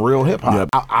bars and real hip hop.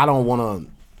 I don't want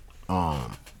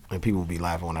to, and people be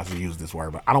laughing when I use this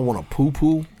word, but I don't want to poo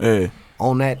poo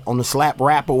on the slap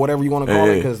rap or whatever you want to call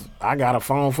it, because I got a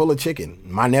phone full of chicken.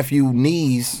 My nephew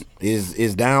Knees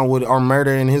is down with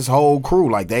Murder and his whole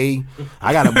crew. Like I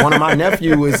got one of my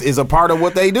nephew is a part of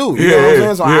what they do. You know what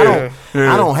I'm saying? So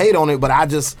I don't hate on it, but I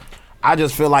just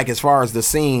feel like as far as the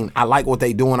scene, I like what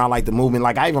they doing. I like the movement.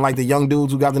 Like I even like the young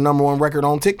dudes who got the #1 record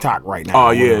on TikTok right now.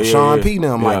 Oh yeah, Sean P.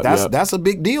 them. Like that's a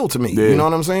big deal to me. You know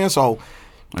what I'm saying? So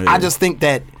I just think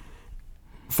that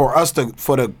for us to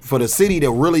for the city to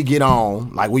really get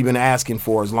on, like we've been asking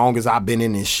for as long as I've been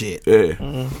in this shit,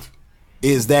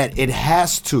 is that it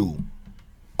has to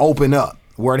open up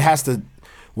where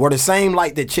the same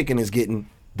light that Chicken is getting.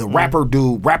 The rapper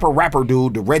dude,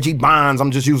 the Reggie Bonds,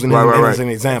 I'm just using him as an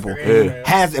example,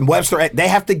 has, and Webster, they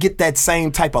have to get that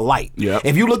same type of light.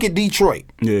 If you look at Detroit,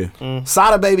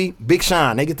 Sada Baby, Big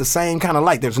Sean, they get the same kind of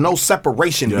light. There's no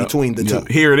separation between the two.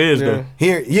 Here it is, though.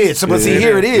 Here it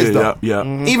is, though.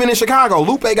 Even in Chicago,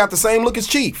 Lupe got the same look as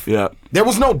Chief. There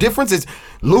was no difference.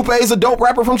 Lupe is a dope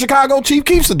rapper from Chicago. Chief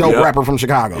Keef's a dope rapper from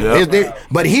Chicago.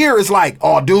 But here it's like,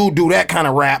 oh, dude, do that kind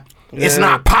of rap. It's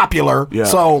not popular,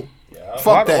 so...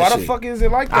 Fuck that why shit. the fuck is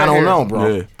it like that? I don't here? know,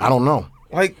 bro. I don't know.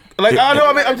 Like I know.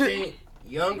 I mean, I'm just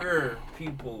younger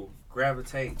people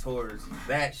gravitate towards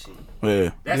that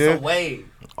shit. That's a wave.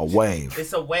 A wave.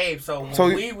 It's a wave. So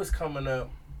when we was coming up,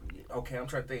 okay, I'm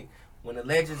trying to think. When the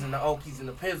Legends and the Okies and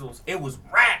the Pizzles, it was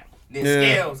rap. Then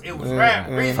Scales, it was rap.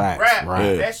 Really rap.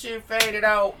 Right. That shit faded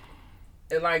out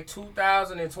in like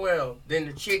 2012. Then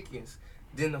the Chickens.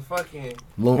 Then the fucking.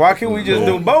 Why can't we just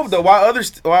do both though? Why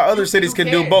other cities can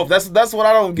do both? That's what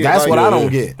I don't get. That's what I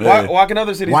don't get. Why can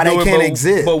other cities? Why do they it, can't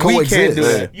exist? But we can't do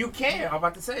it. You can. I'm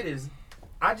about to say this.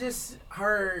 I just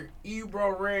heard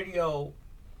Ebro Radio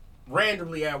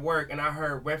randomly at work, and I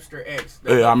heard Webster X.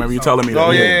 Yeah, I remember you telling me that.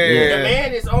 Oh yeah. The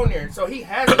man is on there, so he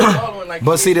has been following like.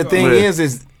 But see, the thing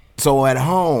is so at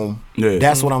home, Yeah.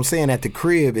 that's what I'm saying. At the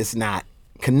crib, it's not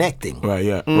connecting. Right,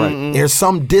 yeah, right. There's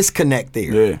some disconnect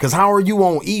there. Yeah. Because how are you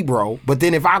on Ebro? But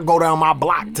then if I go down my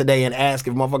block today and ask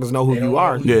if motherfuckers know who you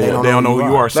are, Yeah, they don't know who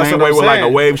you are. That's Same what way I'm with like a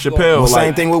saying. Wave Chappelle. Well, like,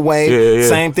 same thing with Wave. Yeah, yeah.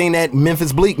 Same thing that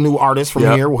Memphis Bleak, new artist from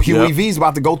Yep, here. Well, Huey yep. V's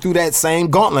about to go through that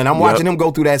same gauntlet. I'm watching him go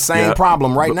through that same Yeah.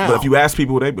 problem right now. But if you ask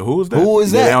people, who is that? Who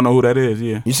is Yeah, that? they don't know who that is.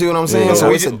 Yeah. You see what I'm saying? Yeah.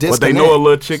 So it's a disconnect. But they know a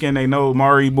little chicken. They know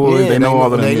Mari boys. Yeah, they know all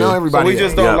of them. They know yeah. everybody. So we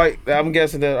just there. don't Yeah. like. I'm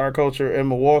guessing that our culture in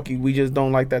Milwaukee, we just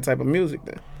don't like that type of music.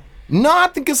 Then No, I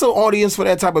think it's an audience for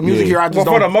that type of music Yeah. here. I just Well,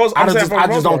 for don't. the most- I'm I saying just, for the I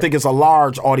just most don't part. think it's a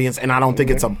large audience, and I don't think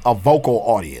it's a vocal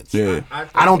audience. Yeah.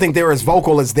 I don't think they're as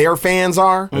vocal as their fans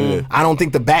are. I don't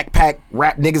think the backpack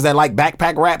rap niggas that like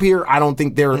backpack rap here, I don't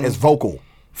think they're as vocal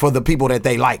for the people that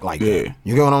they like that. Yeah.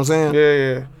 You get what I'm saying?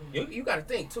 yeah. You gotta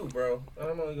think too, bro.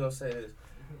 I'm only gonna say this.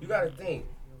 You gotta think.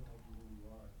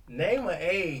 Name an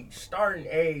age, starting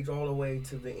age, all the way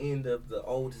to the end of the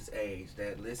oldest age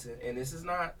that listen. And this is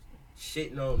not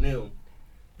shitting on them.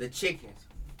 The chickens,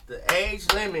 the age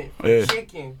limit for Yeah.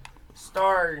 chicken,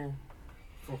 starting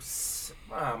from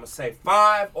I'm gonna say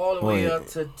 5 all the way up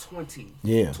to 20.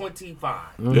 Yeah. 25.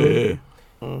 Yeah.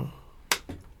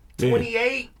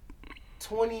 28,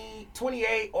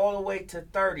 28 all the way to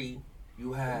 30,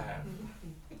 you have.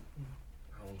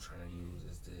 I'm trying to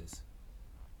use this.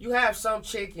 You have some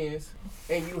chickens,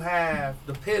 and you have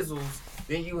the pizzles,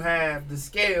 then you have the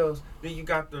scales, then you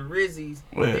got the rizzies,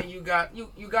 Yeah. then you got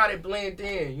it blend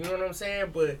in. You know what I'm saying?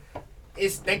 But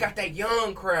they got that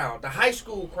young crowd, the high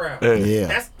school crowd.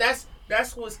 Yeah.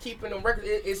 That's what's keeping them records.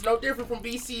 It's no different from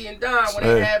BC and Don when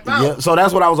they had Bounce. Yeah, so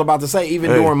that's what I was about to say.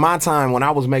 Even during my time when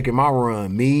I was making my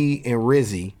run, me and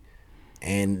Rizzy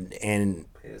and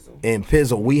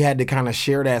Pizzle, we had to kind of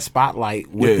share that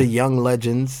spotlight with the young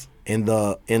legends in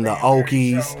the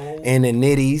Okies and the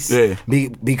Nitties. Yeah.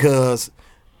 Because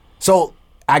so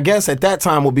I guess at that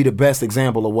time would be the best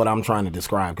example of what I'm trying to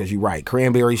describe, because you're right.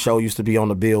 Cranberry Show used to be on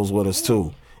the bills with us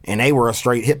too. And they were a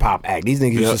straight hip hop act. These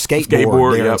niggas used to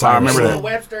skateboard. Their entire I remember set. that.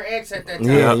 Webster X at that time.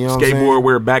 Yeah, you know what I'm saying? Skateboard,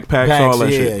 wear backpacks, all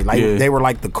that shit. Like they were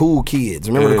like the cool kids.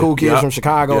 Remember the cool kids from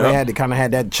Chicago? Yeah. They had to kind of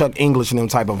had that Chuck English and them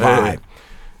type of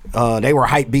vibe. They were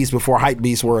hype beasts before hype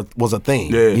beasts was a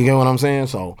thing. Yeah. You get what I'm saying?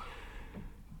 So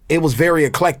it was very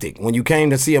eclectic. When you came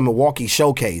to see a Milwaukee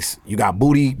showcase, you got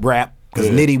booty rap, because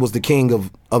Nitty was the king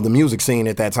of the music scene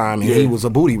at that time, and he was a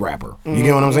booty rapper. You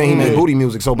get what I'm saying? He made booty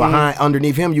music. So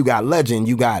underneath him, you got Legend.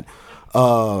 You got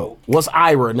what's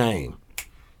Ira name?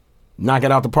 Knock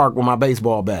It Out the Park with my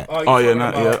baseball bat. Oh, yeah,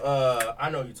 I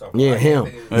know you talking. Yeah, about.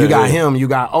 him. You got him. You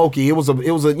got Okie. It was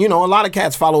a. You know, a lot of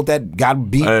cats followed that. Got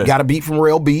a beat from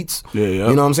Real Beats. Yeah. You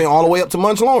know what I'm saying? All the way up to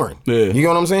Munch Lauren. Yeah. You know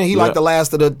what I'm saying? He like the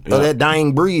last of that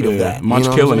dying breed of that. Munch you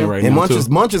know killing what I'm it right saying? now, And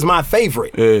Munch is my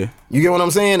favorite. Yeah. You get what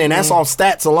I'm saying? And that's all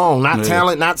stats alone, not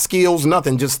talent, not skills,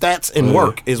 nothing. Just stats and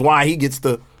work is why he gets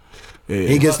the. Yeah.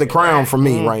 He gets the crown from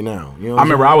me right now. You know what I I'm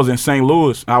remember saying? I was in St.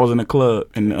 Louis. I was in a club,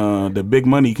 and the Big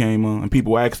Money came on, and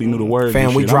people actually knew the words. Fam,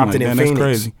 and we shit. dropped I'm it like, in "Man, Phoenix. That's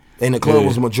crazy. And the club Yeah.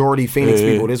 was majority Phoenix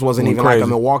Yeah. people. This wasn't Went even like crazy. a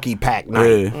Milwaukee pack night.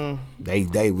 Yeah.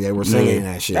 They were singing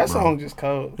that shit. That bro. song just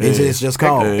cold. It's just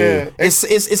cold. Yeah.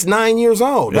 It's 9 years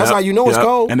old. That's Yep, how you know it's yep.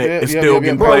 cold. And it's Yeah, still yeah,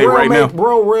 getting yeah. played Real right now.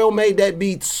 Real made that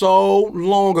beat so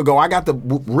long ago. I got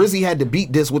Rizzy had the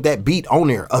beat disc with that beat on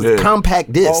there. A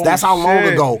compact disc. Oh, that's how long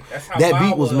shit. ago That's how that Bow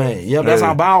beat was was. made. Yep, that's Yeah.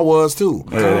 how Bow was too.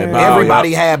 Yeah, Bow, Everybody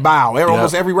yep. had Bow.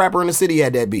 Almost Yep. every rapper in the city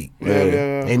had that beat. Yeah.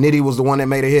 And Nitty was the one that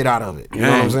made a hit out of it. You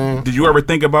know what I'm saying? Did you ever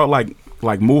think about like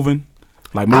moving?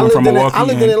 Like moving from Milwaukee? I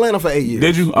lived in and- Atlanta for 8 years.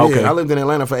 Did you? Okay. Yeah, I lived in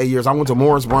Atlanta for 8 years. I went to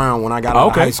Morris Brown when I got out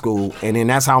of Okay. high school, and then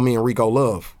that's how me and Rico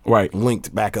Love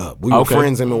linked back up. We were Okay.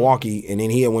 friends in Milwaukee, and then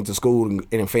he had went to school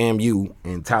in FAMU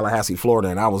in Tallahassee, Florida,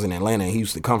 and I was in Atlanta. And he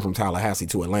used to come from Tallahassee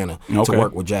to Atlanta to Okay.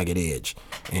 work with Jagged Edge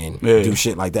and do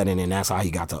shit like that, and then that's how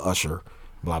he got to Usher.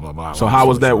 Blah blah blah. So how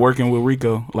was that working with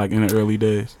Rico, like in the early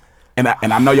days? And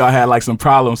I know y'all had like some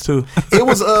problems too. It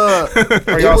was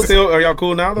Are y'all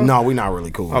cool now though? No, we not really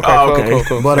cool. Okay, Oh, cool, okay.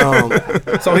 cool, cool.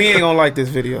 But So he ain't gonna like this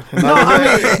video. No,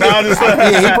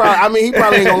 I mean, he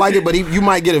probably ain't gonna like it, but you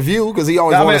might get a view because he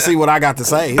always want to see what I got to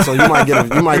say. So you might get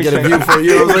a view for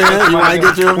you know what I'm saying. You might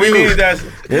get your view. We need that.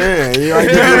 Yeah, you might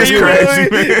get You your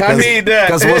really? I need that.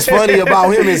 Because what's funny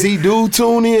about him is he do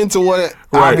tune in to what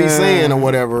I Right. be saying or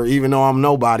whatever, even though I'm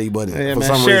nobody. But Yeah, for man,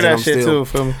 some share reason that I'm shit still.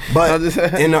 too. Feel me? But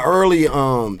in the early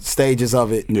stages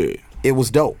of it, Yeah. it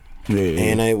was dope. Yeah.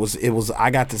 And it was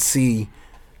I got to see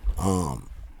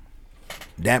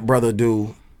that brother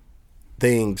do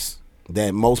things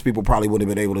that most people probably wouldn't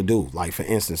have been able to do. Like, for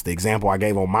instance, the example I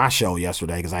gave on my show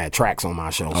yesterday, because I had Tracks on my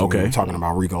show. So we were talking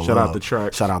about Rico Shout Love. out to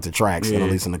Tracks. Shout out to Tracks and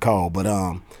Elisa Nicole. But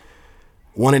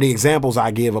one of the examples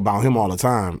I give about him all the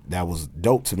time that was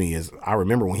dope to me is I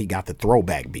remember when he got the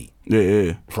throwback beat.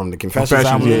 Yeah. From the Confessions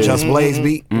album, the Just Blaze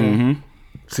beat. Mm-hmm.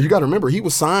 So you got to remember, he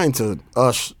was signed to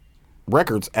Ush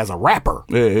Records as a rapper.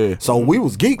 Yeah. So we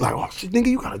was geek like, oh shit, nigga,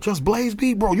 you got a Just Blaze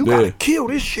beat, bro. You gotta kill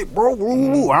this shit,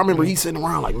 bro. I remember he sitting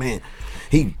around like, man,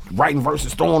 he writing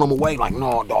verses, throwing them away like,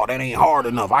 no, dog, that ain't hard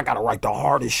enough. I gotta write the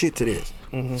hardest shit to this.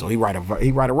 Mm-hmm. So he write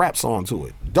a rap song to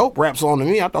it. Dope rap song to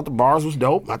me. I thought the bars was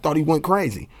dope. I thought he went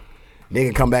crazy.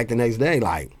 Nigga come back the next day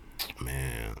like,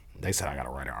 man, they said I gotta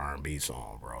write an R&B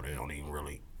song, bro. They ain't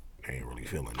really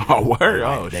feeling it. Oh,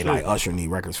 word? They like Usher need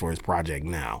records for his project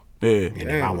now. Yeah. And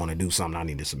if I want to do something, I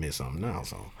need to submit something now.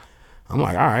 So I'm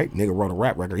like, all right, nigga wrote a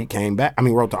rap record. He came back.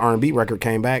 Wrote the R&B record,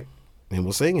 came back, and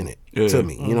was singing it to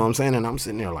me. You know what I'm saying? And I'm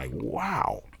sitting there like,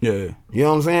 wow. Yeah. You know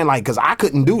what I'm saying? Like, because I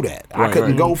couldn't do that. I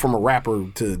couldn't go from a rapper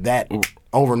to that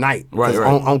overnight. Right.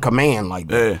 On command like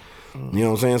that. Yeah. You know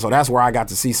what I'm saying? So that's where I got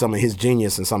to see some of his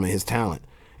genius and some of his talent.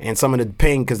 And some of the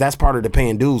paying, because that's part of the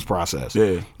paying dues process. Yeah.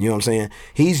 You know what I'm saying?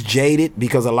 He's jaded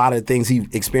because a lot of the things he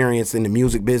experienced in the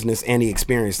music business and he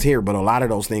experienced here, but a lot of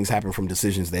those things happen from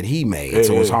decisions that he made. Yeah,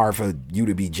 so it's hard for you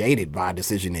to be jaded by a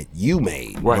decision that you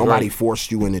made. Nobody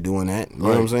forced you into doing that. You know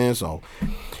what I'm saying? So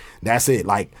that's it.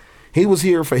 Like, he was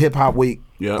here for Hip Hop Week.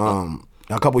 Yeah.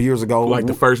 A couple years ago. Like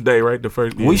the first day, right?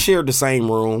 We shared the same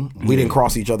room. We didn't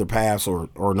cross each other paths or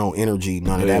no energy,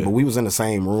 none of that. But we was in the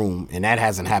same room, and that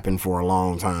hasn't happened for a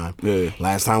long time. Yeah.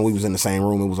 Last time we was in the same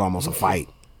room, it was almost a fight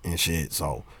and shit.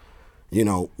 So, you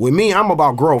know, with me, I'm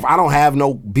about growth. I don't have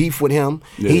no beef with him.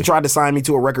 Yeah. He tried to sign me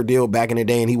to a record deal back in the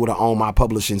day, and he would have owned my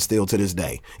publishing still to this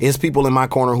day. It's people in my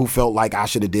corner who felt like I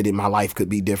should have did it. My life could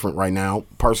be different right now.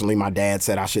 Personally, my dad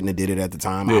said I shouldn't have did it at the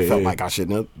time. I felt like I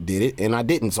shouldn't have did it, and I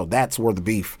didn't. So that's where the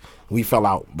beef. We fell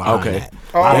out behind that.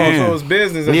 Oh, so it was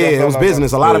business. Yeah, it was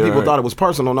business. A lot of people thought it was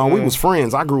personal. No, we Yeah. was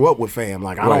friends. I grew up with fam.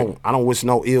 Like, I don't wish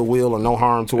no ill will or no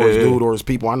harm towards dude or his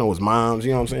people. I know his moms,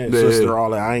 you know what I'm saying? Sister,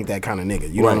 all that. I ain't that kind of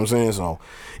nigga. You know what I'm saying? So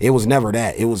it was never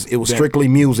that. It was strictly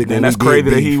music. And that's crazy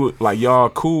that he would, like, y'all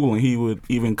cool and he would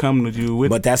even come to you with.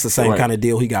 But that's the same kind of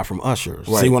deal he got from Usher.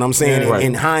 See what I'm saying?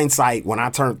 In hindsight, when I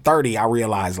turned 30, I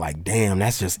realized, like, damn,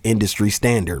 that's just industry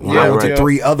standard. When I went to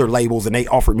 3 other labels and they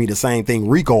offered me the same thing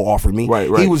Rico offered me,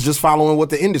 he was just following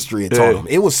what the industry had taught him.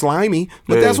 It was slimy,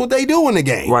 but that's what they do in the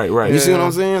game. Right. You see what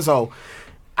I'm saying? So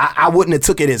I wouldn't have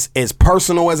took it as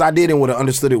personal as I did and would have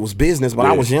understood it was business, but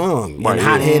I was young and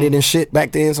hot-headed and shit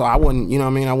back then, so I wasn't, you know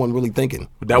what I mean? I wasn't really thinking.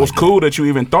 But that was cool that you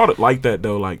even thought it like that,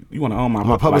 though. Like, you want to own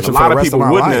my publisher like, a lot for the of rest people of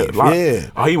my wouldn't life.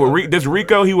 have. Oh, he would this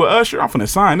Rico, he would Usher. I'm finna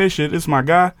sign this shit. This is my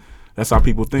guy. That's how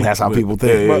people think. That's how people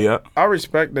think. Yeah. I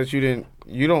respect that you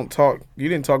didn't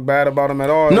talk bad about him at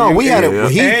all. No, we had it.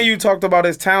 And you talked about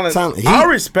his talent. I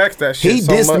respect that shit. He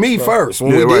so dissed much, me bro. first.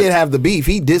 When we did have the beef,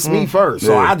 he dissed me first.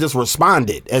 So I just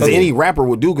responded as any rapper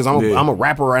would do because I'm a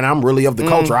rapper and I'm really of the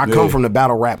culture. I come from the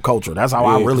battle rap culture. That's how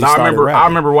I really started rapping. I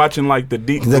remember watching like the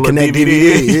Connect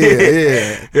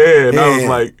DVD. Yeah. And I was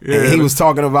like, and he was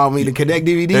talking about me. The Connect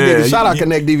DVD niggas. Shout out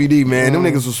Connect DVD, man. Them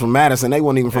niggas was from Madison. They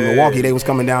wasn't even from Milwaukee. They was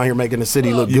coming down here making the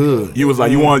city look good. You was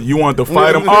like, you want to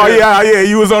fight him? Oh yeah.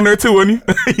 You was on there too, wasn't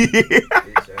you?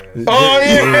 Oh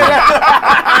yeah.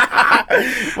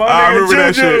 I remember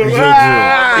that shit.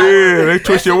 Yeah, they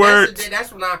twist your words.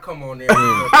 That's when I come on there.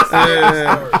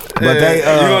 But they you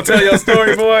gonna tell your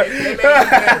story, boy?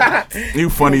 You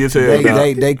funny as hell.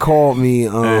 They called me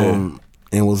and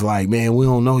was like, man, we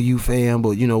don't know you, fam,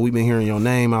 but you know we've been hearing your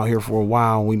name out here for a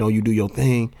while. And we know you do your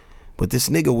thing. But this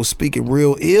nigga was speaking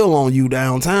real ill on you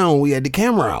downtown when we had the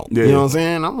camera out. Yeah. You know what I'm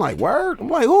saying? I'm like, word? I'm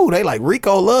like, ooh, they like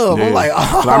Rico Love. Yeah. I'm like,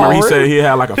 oh, I remember he said he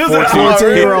had like a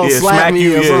 14-year-old slap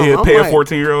me or something. He'll pay a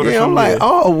 14-year-old or something. I'm like,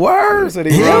 oh, word? So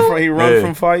he run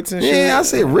from fights and shit? Yeah, I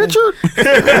said, Richard?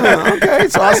 Okay,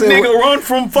 so I said, nigga run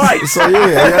from fights. So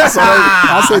yeah, so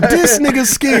I said, this nigga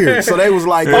scared. So they was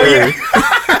like,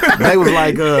 they was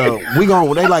like,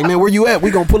 they like, man, where you at?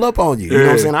 We gonna pull up on you. You know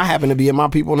what I'm saying? I happen to be at my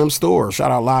people in them stores. Shout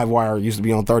out Livewire. Used to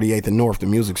be on 38th and North, the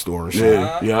music store and shit.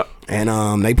 Yeah.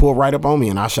 And they pulled right up on me,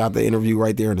 and I shot the interview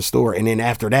right there in the store. And then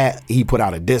after that, he put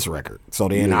out a diss record. So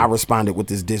then I responded with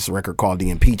this diss record called The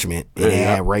Impeachment. And it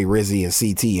had Ray Rizzy and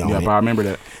CT on it. I remember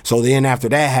that. So then after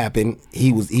that happened,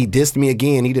 he dissed me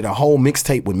again. He did a whole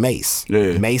mixtape with Mace.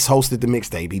 Yeah. Mace hosted the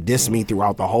mixtape. He dissed me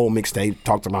throughout the whole mixtape,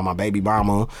 talked about my baby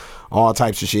mama, all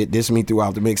types of shit, dissed me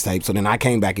throughout the mixtape. So then I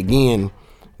came back again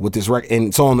with this record.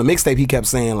 And so on the mixtape, he kept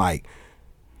saying, like,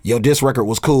 yo, this record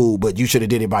was cool, but you should have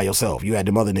did it by yourself. You had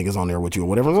them other niggas on there with you or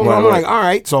whatever. So I'm like, all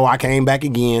right. So I came back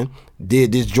again,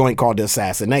 did this joint called The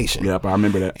Assassination. Yep, I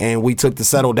remember that. And we took the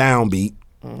Settle Down beat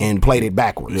and played it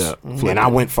backwards. Yeah. And I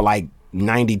went for like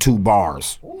 92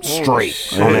 bars straight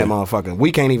on that motherfucker.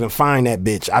 We can't even find that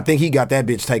bitch. I think he got that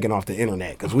bitch taken off the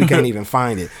internet because we can't even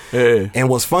find it. Yeah. And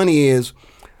what's funny is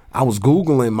I was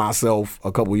Googling myself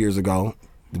a couple years ago,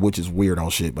 which is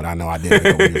weirdo shit, but I know I did it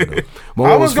a couple years ago. But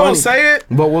I was going to say it.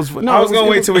 But I was going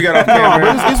to wait till we got off camera. No,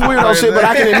 but it's weirdo shit, but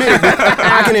I can admit it.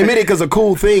 I can admit it because a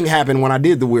cool thing happened when I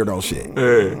did the weirdo shit.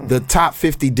 The top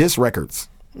 50 diss records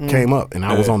came up, and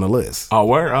I was on the list. Oh,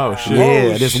 where? Oh, shit.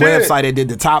 Yeah, this shit. website that did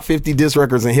the top 50 diss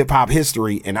records in hip hop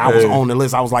history, and I was on the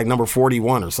list. I was like number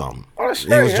 41 or something. Oh, that's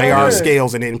And it was straight, J.R. yeah.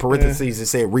 Scales, and then in parentheses it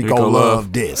said Rico Rico Love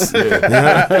Love. diss.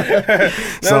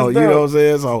 So you know what I'm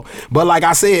saying. So, but like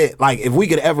I said, like if we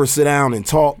could ever sit down and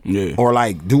talk, or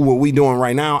like do what we doing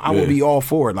right now, I would be all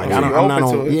for it. Like I'm not open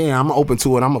on. to it. Yeah, I'm open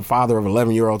to it. I'm a father of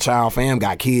 11-year-old child. Fam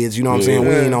got kids. You know what I'm saying.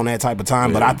 We ain't on that type of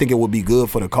time, but I think it would be good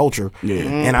for the culture,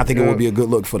 and I think it would be a good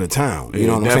look for the town. You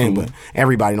know what I'm saying. But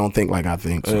everybody don't think like I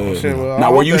think. So, Shit, well, I Now,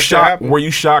 hope were you that shit shocked? happen. Were you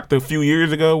shocked a few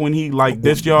years ago when he like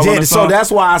dissed y'all? on yeah, the so song?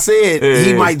 that's why I said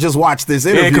he might just watch this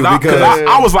Yeah, interview because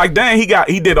I was like, dang,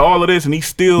 he did all of this and he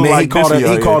still man, like he caught dissing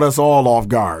y'all, caught us all off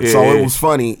guard. So Yeah. it was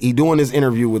funny. He doing this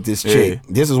interview with this chick.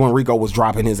 This is when Rico was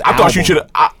dropping his I thought you album. should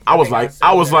have. I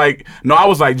was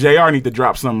like, JR need to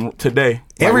drop something today. Like,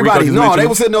 Everybody, Rico just no, mentioned they it.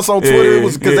 was hitting us on Twitter. It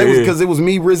was because yeah. it was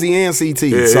me, Rizzy, and CT.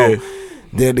 Yeah, So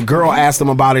yeah. the girl asked him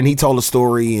about it, and he told a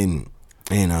story, and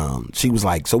she was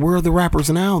like, "So where are the rappers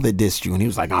now that dissed you?" And he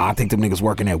was like, "Oh, I think them niggas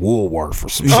working at Woolworth or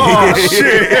some shit." Oh,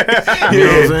 shit. You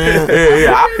know what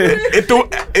I'm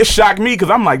saying? It shocked me because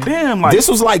I'm like, damn, like This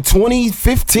was like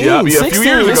 2015, Yeah, a few 16.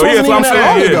 years This ago. Yeah, wasn't that's what even I'm that saying.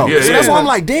 long Yeah, ago. yeah, So that's yeah. why I'm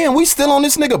like, damn, we still on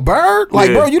this nigga Bird? Like,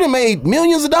 Yeah. bro, you done made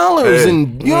millions of dollars, Yeah.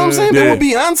 and you know what I'm saying? There Yeah. with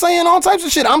Beyonce and all types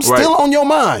of shit. I'm still on your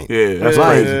mind. Yeah, that's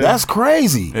Like, crazy. that's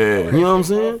crazy. Yeah. You know what I'm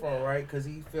saying? Right, because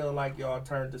he feel like y'all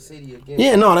turned the city against.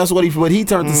 Yeah, no, that's what he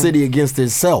turned the city against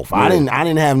himself. I didn't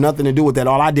have nothing to do with that.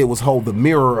 All I did was hold the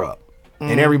mirror up,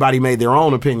 and everybody made their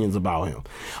own opinions about him.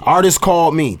 Artists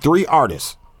called me, 3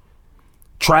 artists.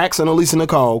 Trax and Elisa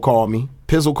Nicole called me.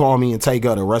 Pizzle called me, and Tay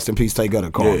Gutter, rest in peace, Tay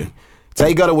Gutter called me.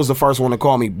 Tay Gutter was the first one to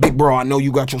call me. Big bro, I know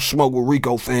you got your smoke with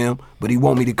Rico, fam, but he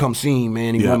want me to come see him,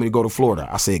 man. He want me to go to Florida.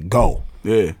 I said, go.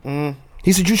 Yeah.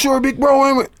 He said, you sure, big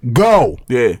bro? Go.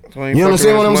 Yeah. You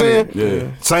understand what I'm saying?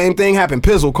 Yeah. Same thing happened.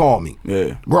 Pizzle called me.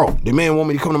 Yeah. Bro, the man want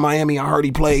me to come to Miami. I heard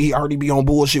he play. He already be on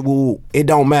bullshit. Woo. It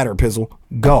don't matter, Pizzle.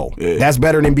 Go. Yeah. That's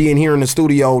better than being here in the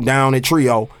studio down at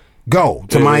Trio. Go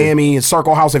to Miami and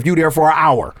Circle House if you there for an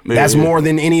hour. That's more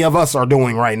than any of us are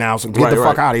doing right now. So get the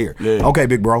fuck out of here. Yeah. Okay,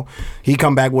 big bro. He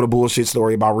come back with a bullshit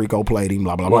story about Rico played him.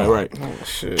 Blah blah blah. Right.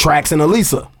 Trax and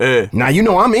Elisa. Yeah. Now you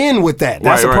know I'm in with that.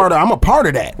 That's Right, a part of. I'm a part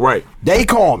of that. Right. They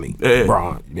call me, Yeah.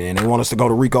 bro. Man, they want us to go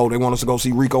to Rico. They want us to go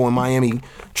see Rico in Miami.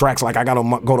 Trax like I gotta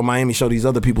go to Miami, show these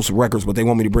other people some records, but they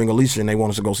want me to bring Alicia and they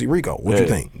want us to go see Rico. What you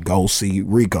think? Go see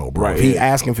Rico, bro. Right, If he yeah.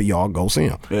 asking for y'all, go see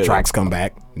him. Yeah. Trax come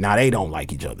back. Now they don't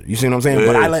like each other. You see what I'm saying? Yeah.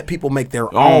 But I let people make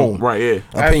their own right, yeah.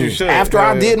 opinions. should. After Yeah,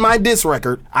 I yeah. did my diss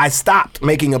record, I stopped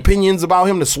making opinions about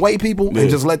him to sway people and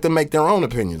just let them make their own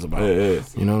opinions about him. Yeah.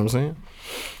 You know what I'm saying?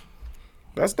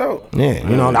 That's dope. Yeah,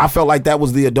 you know, I felt like that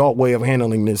was the adult way of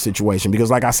handling this situation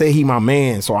because, like I said, he my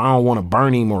man, so I don't want to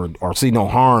burn him or see no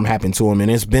harm happen to him.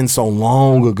 And it's been so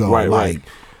long ago, Right, like, right.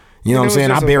 you know what I'm It was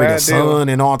saying? I just a buried bad a son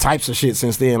and all types of shit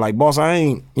since then. Like, boss, I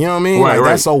ain't, you know what I mean? Right, Like, right.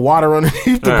 that's so water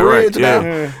underneath the Right, bridge right, now.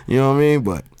 yeah. You know what I mean?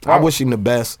 But I wish him the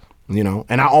best, you know.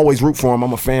 And I always root for him.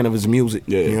 I'm a fan of his music.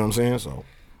 Yeah. You know what I'm saying? So.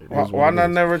 Why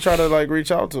not never try to like reach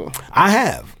out to him? I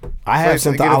have Face-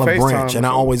 sent the get a olive FaceTime branch, or and I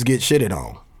something. always get shitted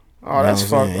on. Oh, that's You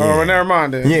know what I'm fucked. saying? Oh, Yeah. never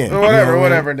mind then. Yeah. Whatever, You know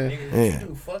whatever then. Yeah.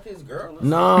 Dude, fuck his girl.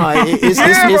 No, it's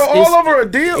All over a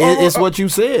deal. It's what you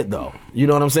said though. You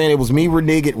know what I'm saying? It was me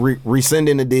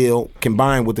rescinding the deal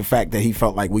combined with the fact that he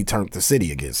felt like we turned the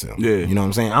city against him. Yeah. You know what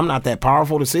I'm saying? I'm not that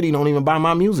powerful. The city don't even buy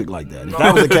my music like that. If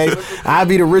that was the case, I'd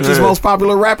be the richest, most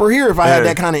popular rapper here if I had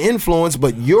that kind of influence.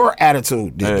 But your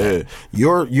attitude did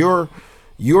that.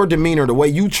 Your demeanor, the way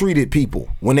you treated people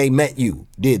when they met you,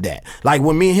 did that. Like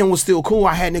when me and him was still cool,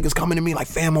 I had niggas coming to me like,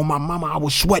 fam, on my mama, I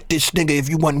would sweat this nigga if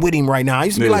you wasn't with him right now. I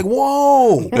used to be like,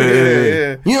 whoa.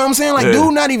 Yeah. You know what I'm saying? Like,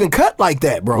 dude, not even cut like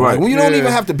that, bro. Right. Like, when you don't Yeah.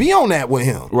 even have to be on that with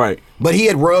him. Right. But he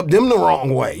had rubbed them the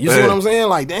wrong way. You see Yeah. what I'm saying?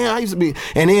 Like, damn, I used to be.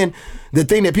 And then the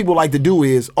thing that people like to do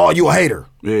is, oh, you a hater.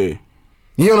 Yeah.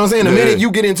 You know what I'm saying? The Yeah. minute you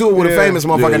get into it with a Yeah. famous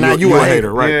motherfucker, now you're you a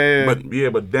hater. right? Yeah.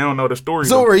 But they don't know the story.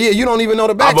 So, though. yeah, you don't even know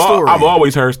the I've backstory.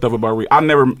 always heard stuff about Rico. I've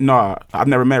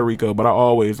never met Rico, but I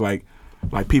always like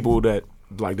people that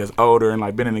like that's older and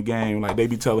like been in the game. Like they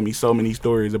be telling me so many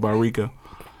stories about Rico.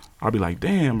 I'll be like,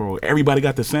 damn, bro, everybody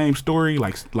got the same story.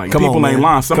 Like Come people on, ain't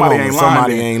lying. Somebody ain't lying.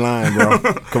 Somebody ain't lying, bro.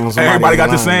 Come on, Everybody got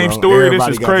the same story.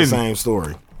 Everybody This is got crazy. the same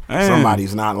story. Man.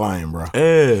 Somebody's not lying, bro.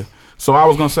 Yeah. So I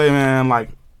was gonna say, man, like,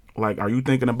 are you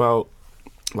thinking about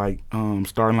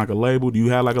starting like a label? Do you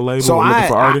have like a label? So looking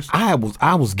for artists?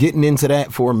 I was getting into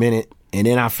that for a minute, and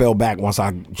then I fell back once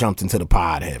I jumped into the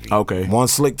pod heavy. Okay.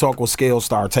 Once Slick Talk with Scales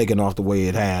started taking off the way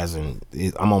it has, and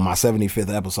I'm on my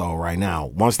 75th episode right now.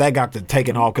 Once that got to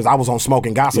taking off, because I was on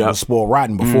Smoking Gossip with Spoiled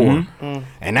Rotten before,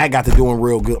 and that got to doing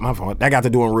real good. My fault. That got to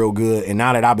doing real good, and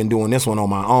now that I've been doing this one on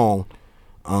my own,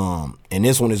 and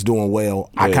this one is doing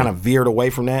well, I kind of veered away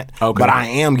from that. Okay. But I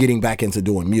am getting back into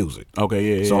doing music.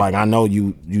 Okay, yeah. So like I know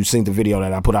you seen the video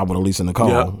that I put out with Elisa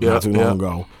Nicole not too long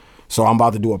ago. So I'm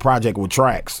about to do a project with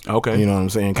Tracks. Okay. You know what I'm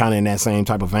saying? Kind of in that same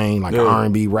type of vein, like an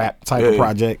R&B rap type of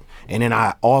project. And then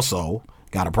I also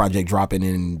got a project dropping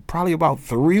in probably about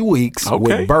 3 weeks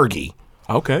with Bergie.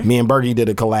 Okay. Me and Bergie did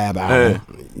a collab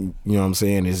album. You know what I'm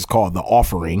saying? It's called The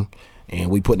Offering. And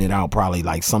we putting it out probably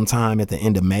like sometime at the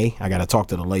end of May. I got to talk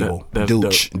to the label.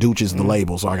 Dooch. Dooch is the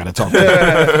label, so I got to talk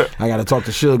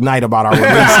to Suge Knight about our release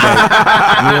date.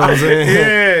 You know what I'm saying?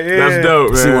 Yeah. That's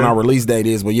dope, man. See when our release date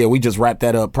is. But yeah, we just wrapped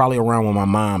that up probably around when my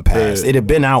mom passed. It had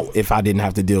been out if I didn't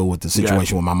have to deal with the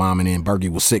situation with my mom, and then Bergie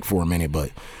was sick for a minute,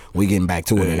 but we getting back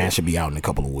to it, and that should be out in a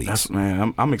couple of weeks.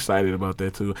 I'm excited about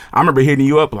that too. I remember hitting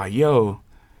you up like, yo,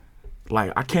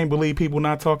 like, I can't believe people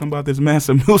not talking about this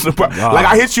massive music. Like,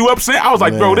 I hit you up saying, I was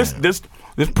like, bro, this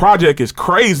project is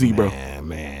crazy, bro.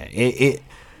 Man,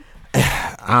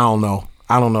 I don't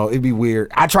know. It'd be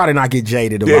weird. I try to not get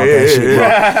jaded about that shit, bro.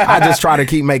 I just try to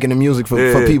keep making the music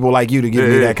for people like you to give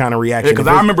me that kind of reaction. Because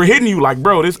I remember hitting you like,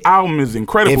 bro, this album is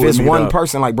incredible. If it's one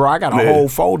person, like, bro, I got a whole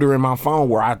folder in my phone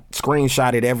where I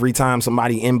screenshot it every time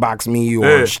somebody inbox me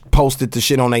or posted the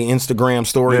shit on their Instagram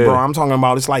story, bro. I'm talking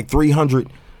about it's like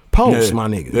 300 posts, my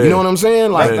nigga. You know what I'm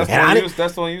saying? Like,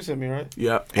 that's the one you sent me, right?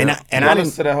 Yeah. And I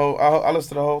listened to that whole. I listened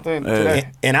to the whole thing today.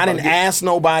 And I didn't ask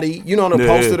nobody, to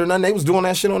post it or nothing. They was doing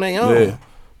that shit on their own. Yeah.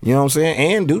 You know what I'm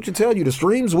saying? And dude, to tell you, the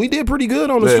streams, we did pretty good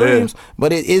on the streams.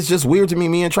 But it's just weird to me.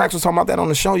 Me and Trax was talking about that on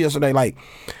the show yesterday. Like,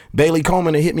 Bailey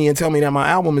Coleman to hit me and tell me that my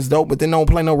album is dope, but then don't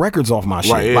play no records off my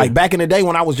shit. Right, Like, back in the day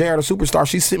when I was JR the Superstar,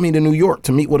 she sent me to New York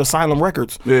to meet with Asylum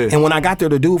Records. Yeah. And when I got there,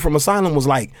 the dude from Asylum was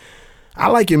like, I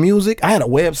like your music. I had a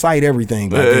website, everything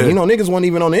back then. Niggas wasn't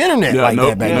even on the internet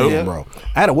that back then, bro.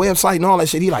 I had a website and all that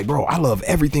shit. He like, bro, I love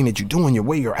everything that you're doing, your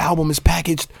way your album is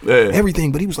packaged,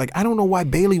 everything. But he was like, I don't know why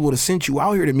Bailey would have sent you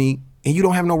out here to me and you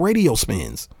don't have no radio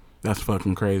spins. That's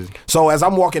fucking crazy. So as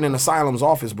I'm walking in Asylum's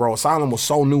office, bro, Asylum was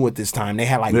so new at this time. They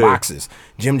had like boxes.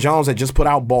 Jim Jones had just put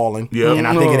out Ballin', and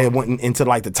I think it had went into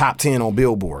like the top 10 on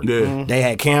Billboard. Yeah. They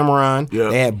had Cameron,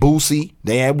 they had Boosie,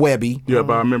 they had Webby. Yeah,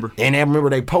 but I remember. And I remember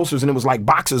they posters, and it was like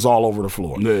boxes all over the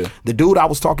floor. Yeah. The dude I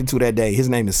was talking to that day, his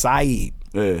name is Saeed.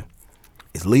 Yeah.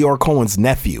 It's Leor Cohen's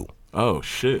nephew. Oh,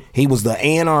 shit. He was the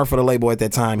A&R for the label at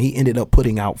that time. He ended up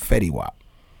putting out Fetty Wap.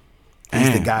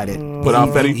 He's the guy that put out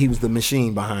Fetty. He was the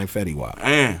machine behind Fetty Wap.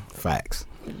 Facts.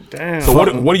 Damn. So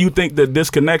what do you think the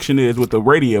disconnection is with the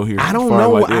radio here? I don't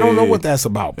know. I don't know what that's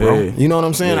about, bro. You know what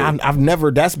I'm saying? I've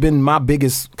never. That's been my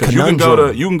biggest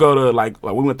conundrum. You can go to like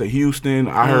we went to Houston.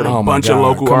 I heard a bunch of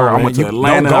local artists. I went to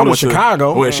Atlanta. I went to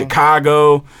Chicago. Went to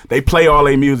Chicago. They play all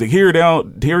their music. Here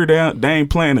down. They ain't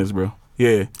playing this, bro.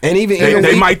 Yeah, and even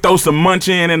they might throw some munch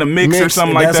in a mix or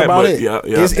something like that. That's about but it. Yeah.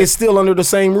 It's still under the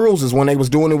same rules as when they was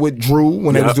doing it with Drew,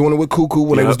 when they was doing it with Cuckoo,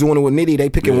 when they was doing it with Nitty. They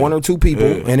picking one or two people,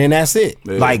 and then that's it.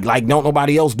 Like don't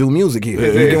nobody else do music here.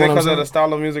 Is it because of the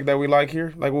style of music that we like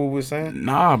here, like what we were saying?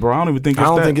 Nah, bro, I don't even think it's that.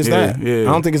 I don't think it's that.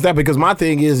 I don't think it's that because my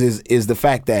thing is the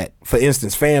fact that, for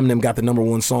instance, Fam them got the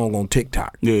 #1 song on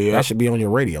TikTok. Yeah, that should be on your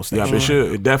radio station. Yeah, it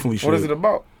should. It definitely should. What is it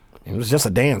about? It was just a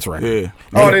dance record.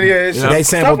 Yeah. They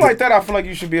sampled stuff like that. I feel like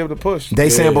you should be able to push. They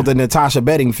sampled the Natasha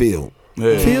Bedingfield.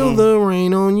 Yeah. Feel the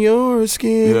rain on your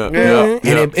skin.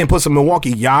 And put some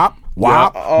Milwaukee wop,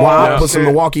 put some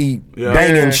Milwaukee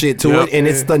banging shit to it, and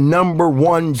it's the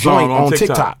 #1 joint on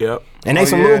TikTok. And they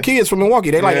some little kids from Milwaukee.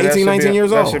 They like 18, 19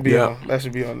 years old. That should be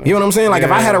on there. You know what I'm saying? Like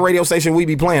if I had a radio station, we'd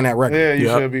be playing that record. Yeah, you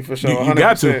should be for sure. 100%. You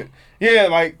got to. Yeah,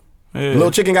 like. Yeah.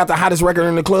 Lil Chicken got the hottest record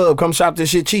in the club. Come shop this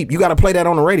shit cheap. You got to play that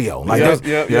on the radio. Like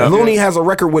Looney has a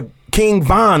record with King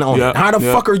Von on it. How the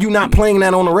fuck are you not playing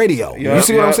that on the radio? You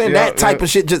see what I'm saying? That type of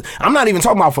shit. Just I'm not even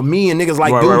talking about for me and niggas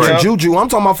like Dudes and Juju. I'm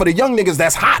talking about for the young niggas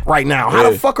that's hot right now. How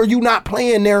the fuck are you not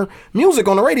playing their music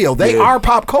on the radio? They are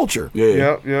pop culture.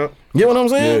 Yeah. You know what I'm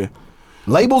saying?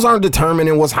 Labels aren't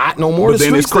determining what's hot no more. But the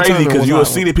then it's streets crazy determine because what's you'll hot.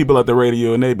 see the people at the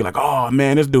radio and they be like, "Oh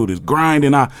man, this dude is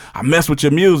grinding. I mess with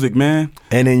your music, man."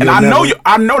 And then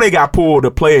I know they got pulled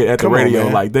to play it at the Come on, radio.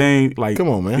 man. Like they ain't like. Come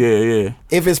on, man. Yeah.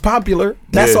 If it's popular,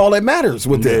 that's Yeah. all that matters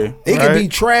with them. Yeah. It could be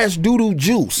Right. trash doo-doo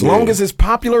juice. As Yeah. long as it's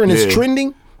popular and Yeah. it's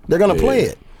trending, they're gonna play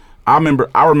it. I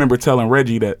remember telling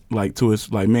Reggie that like to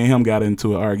his like me and him got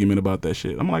into an argument about that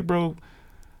shit. I'm like, bro,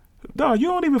 dog, you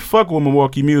don't even fuck with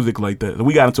Milwaukee music like that.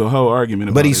 We got into a whole argument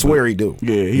about it. But he swear he do.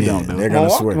 Yeah, he don't. They're gonna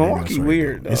Milwaukee- swear. They're gonna Milwaukee swear.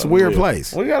 weird, It's a though. weird Yeah.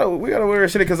 place. We gotta wear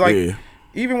shit because like Yeah.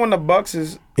 even when the Bucks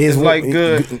is It's like what-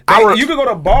 good, I you could go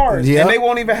to bars Yeah. and they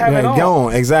won't even have it on.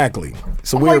 Gone. Exactly.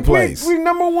 It's a I'm weird like, place. We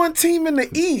number one team in the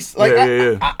East. Like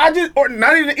Yeah. I just or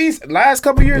not even the East. Last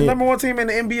couple years, number one team in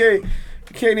the NBA.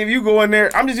 Can't even you go in there.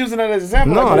 I'm just using that as an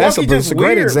example. No, like, that's Milwaukee it's just a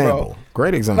great weird, example. Bro.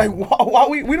 Great example. Like why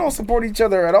we don't support each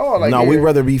other at all. Like no, we'd yeah.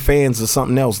 rather be fans of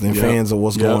something else than Yeah. fans of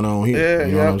what's Yeah. going on here. Yeah,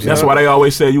 you know yeah. what I'm saying? That's why they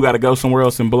always say you got to go somewhere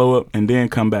else and blow up and then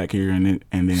come back here and then.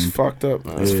 It's fucked up.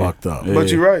 It's Yeah. fucked up. Yeah.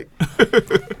 But you're right.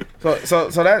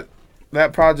 so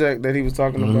that project that he was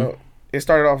talking about, it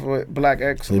started off with Black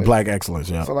Excellence. Black excellence,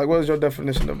 yeah. So like, what is your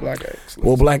definition of Black Excellence?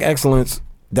 Well, Black excellence,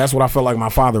 that's what I felt like my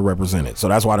father represented. So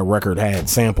that's why the record had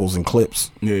samples and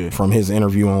clips Yeah. from his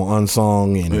interview on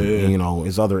Unsung and Yeah. you know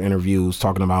his other interviews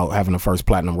talking about having the first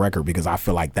platinum record, because I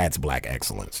feel like that's Black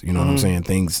excellence. You know what I'm saying?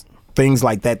 Things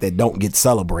like that don't get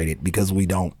celebrated because we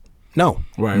don't know.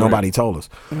 Right, Nobody right. told us.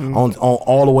 On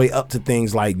all the way up to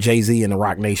things like Jay-Z and the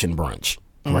Rock Nation brunch,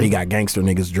 where he got gangster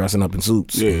niggas dressing up in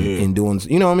suits and doing,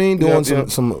 you know what I mean, doing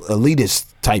some elitist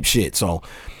type shit. So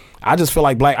I just feel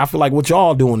like I feel like what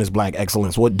y'all doing is Black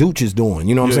excellence. What Dooch is doing,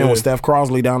 you know what I'm saying? What Steph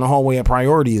Crosley down the hallway at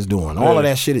Priority is doing. All of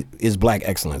that shit is Black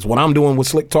excellence. What I'm doing with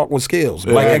Slick Talk with Skills,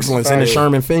 Black excellence in the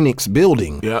Sherman Phoenix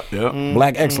building. Yep.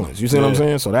 Black excellence. You see what I'm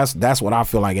saying? So that's what I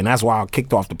feel like, and that's why I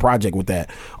kicked off the project with that.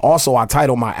 Also, I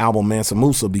titled my album Mansa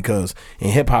Musa because in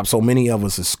hip hop, so many of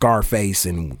us is Scarface,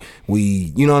 and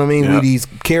we, you know what I mean? We these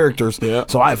characters. Yep.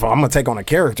 So if I'm gonna take on a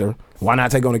character, why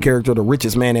not take on a character of the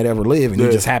richest man that ever lived, and he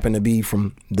just happened to be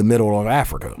from the middle of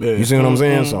Africa? Yeah. You see what I'm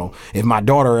saying? So if my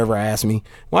daughter ever asks me,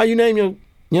 why you name your, you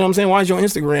know what I'm saying? Why is your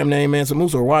Instagram name Mansa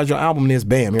Musa, or why is your album this?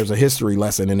 Bam, here's a history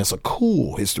lesson, and it's a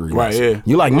cool history Right, lesson. yeah.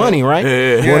 You like money, right?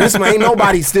 Yeah. Well, this man,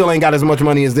 nobody still ain't got as much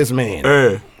money as this man.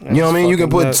 Yeah. You know what I mean? You can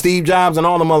put nuts. Steve Jobs and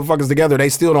all the motherfuckers together, they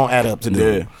still don't add up to do.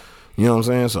 Yeah. You know what I'm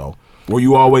saying? So Were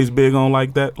you always big on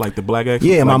like that, like the Black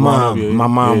excellence? yeah, like my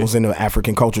mom yeah. was into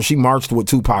African culture. She marched with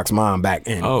Tupac's mom back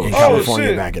in Oh. California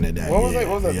shit. back in the day. What was yeah, that?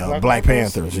 What was that? yeah. Black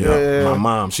Panthers. Panthers? Yeah. Yeah. My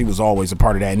mom, she was always a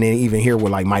part of that. And then even here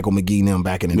with like Michael McGee and them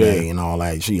back in the Yeah. day and all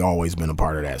that, she always been a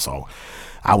part of that. So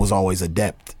I was always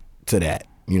adept to that.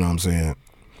 You know what I'm saying?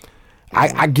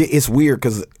 I get, it's weird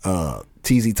because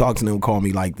TZ Talks and them call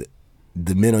me like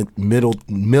the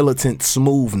militant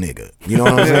smooth nigga. You know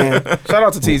what I'm saying? Shout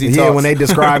out to TZ Yeah, Talks. when they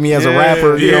describe me as a Yeah,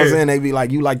 rapper, you know what I'm yeah. saying? They be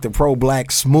like, you like the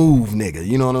pro-black smooth nigga.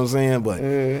 You know what I'm saying? But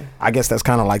I guess that's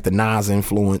kind of like the Nas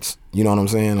influence. You know what I'm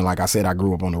saying? And like I said, I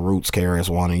grew up on the Roots,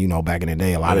 KRS-One, and you know, back in the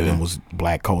day, a lot of them was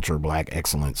black culture, black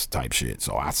excellence type shit.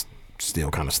 So I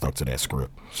still kind of stuck to that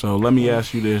script. So let me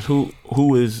ask you this: Who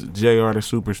is JR the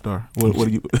superstar? What do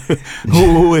you?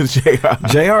 who is JR?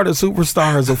 JR the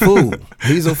superstar is a fool.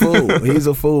 He's a fool. He's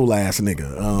a fool ass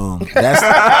nigga.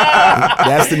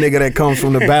 That's the nigga that comes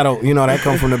from the battle. You know, that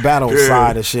comes from the battle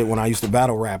side of shit. When I used to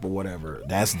battle rap or whatever,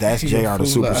 that's JR the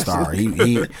superstar.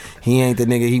 He ain't the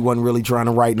nigga. He wasn't really trying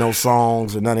to write no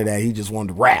songs or none of that. He just wanted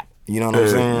to rap. You know what I'm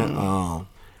saying?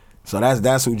 So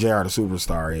that's who JR the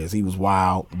superstar is. He was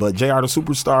wild, but JR the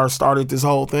superstar started this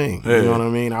whole thing. You know what I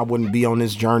mean? I wouldn't be on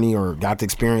this journey or got to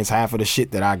experience half of the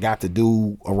shit that I got to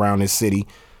do around this city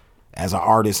as an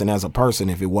artist and as a person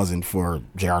if it wasn't for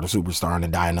JR the Superstar and the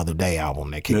Die Another Day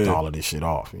album that kicked all of this shit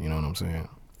off. You know what I'm saying?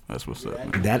 That's what's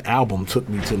up. That album took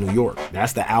me to New York.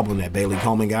 That's the album that Bailey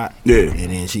Coleman got. Yeah.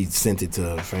 And then she sent it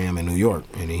to fam in New York,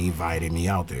 and then he invited me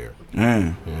out there.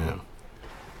 Man. Yeah.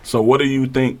 So what do you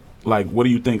think? Like, what do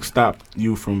you think stopped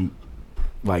you from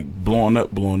like blowing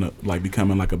up, like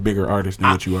becoming like a bigger artist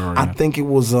than what you are right I now? think it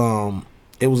was a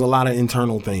lot of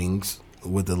internal things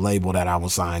with the label that I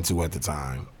was signed to at the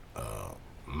time.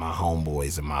 My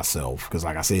homeboys and myself, because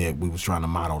like I said, we was trying to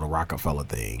model the Rockefeller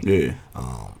thing. Yeah.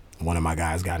 One of my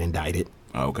guys got indicted.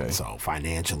 Okay. So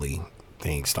financially,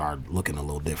 things started looking a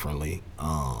little differently.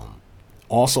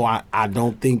 Also, I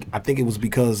think it was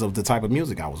because of the type of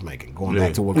music I was making. Going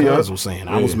back to what Cuz was saying,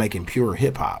 I was making pure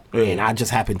hip hop, and I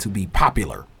just happened to be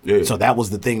popular. Yeah. So that was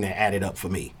the thing that added up for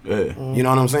me. Yeah. You know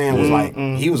what I'm saying? It was like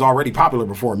he was already popular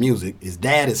before music. His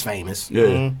dad is famous, Yeah.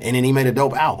 and then he made a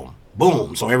dope album.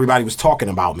 boom. So everybody was talking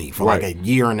about me for like a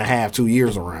year and a half, 2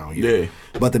 years around here. Yeah.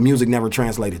 But the music never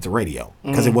translated to radio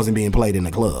because it wasn't being played in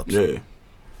the clubs. Yeah.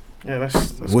 Yeah,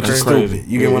 that's which is stupid.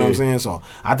 You get what I'm saying? So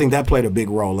I think that played a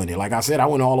big role in it. Like I said, I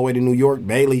went all the way to New York.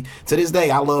 Bailey, to this day,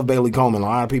 I love Bailey Coleman. A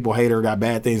lot of people hate her, got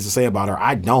bad things to say about her.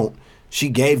 I don't. She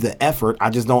gave the effort.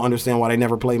 I just don't understand why they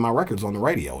never played my records on the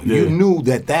radio. If you knew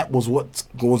that was what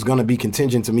was going to be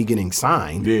contingent to me getting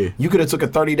signed, you could have took a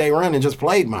 30-day run and just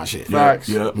played my shit. Facts.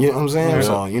 You know what I'm saying?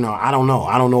 So, I don't know.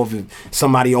 I don't know if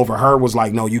somebody over her was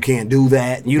like, no, you can't do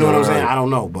that. You know what I'm saying? I don't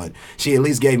know. But she at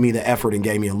least gave me the effort and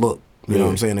gave me a look. You know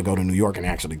what I'm saying, to go to New York and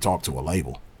actually talk to a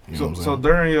label. You know what I'm saying? So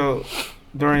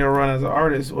during your run as an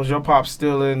artist, was your pop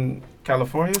still in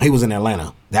California? He was in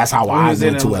Atlanta. That's how I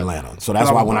went to Atlanta. So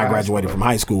that's why when I graduated from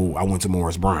high school, I went to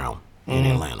Morris Brown in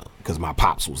Atlanta because my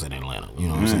pops was in Atlanta. You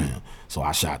know what I'm saying? So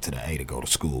I shot to the A to go to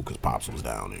school because pops was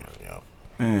down there. Yeah.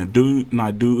 Man,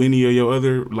 do any of your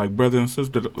other like brothers and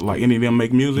sisters, like any of them,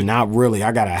 make music? Not really.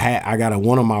 I got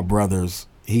one of my brothers.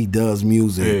 He does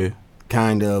music,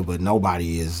 kind of, but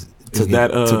nobody took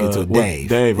it to Dave.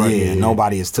 Dave, right? Yeah,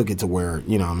 nobody has took it to where,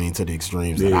 to the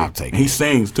extremes that I've taken. He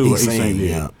sings too. He sings,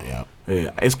 yeah.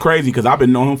 It's crazy because I've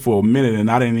been knowing him for a minute and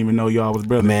I didn't even know y'all was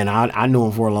brothers. Man, I knew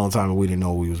him for a long time and we didn't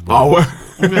know we was brothers.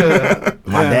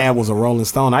 My dad was a Rolling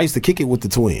Stone. I used to kick it with the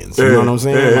twins. You know what I'm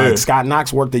saying? Like Scott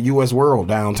Knox worked at U.S. World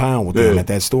downtown with them at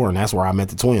that store, and that's where I met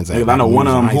the twins at. I know one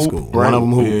of them hoop. One of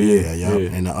them hoop,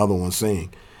 and the other one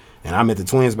sing. And I met the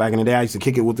twins back in the day. I used to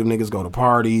kick it with them niggas, go to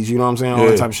parties, you know what I'm saying? All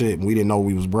that type of shit. And we didn't know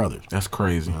we was brothers. That's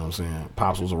crazy. You know what I'm saying?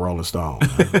 Pops was a Rolling Stone.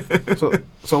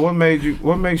 So what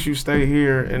makes you stay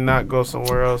here and not go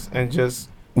somewhere else and just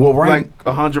like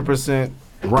 100%?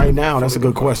 Right now, that's a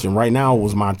good question. Right now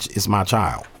it's my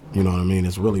child. You know what I mean?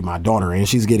 It's really my daughter, and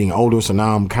she's getting older, so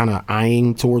now I'm kind of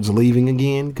eyeing towards leaving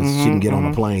again because she can get on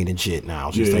a plane and shit now.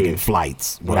 She's taking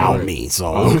flights without me,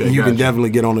 so you can definitely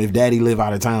get on. If Daddy live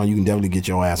out of town, you can definitely get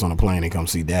your ass on a plane and come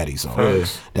see Daddy. So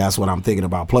that's what I'm thinking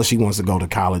about. Plus, she wants to go to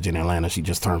college in Atlanta. She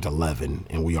just turned 11,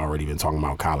 and we already been talking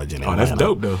about college in Atlanta. Oh, that's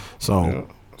dope, though.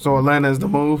 So Atlanta is the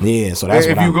move? Yeah, so that's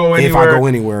if I go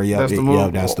anywhere, that's the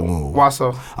move. That's the move. Why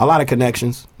so? A lot of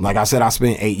connections. Like I said, I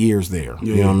spent 8 years there.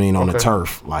 You know what I mean? On the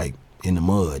turf, like in the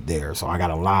mud there. So I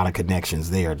got a lot of connections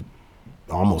there,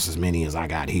 almost as many as I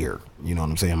got here. You know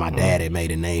what I'm saying? My dad had made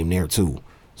a name there too.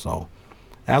 So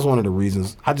that's one of the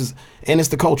reasons. And it's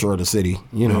the culture of the city,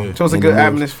 So it's a good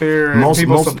atmosphere and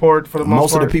people support for the most part.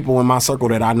 Most of the people in my circle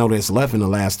that I know that's left in the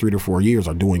last 3 to 4 years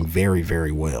are doing very,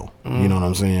 very well. You know what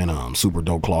I'm saying? Super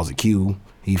Dope Closet Q,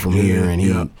 he from here, and he,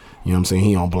 you know what I'm saying?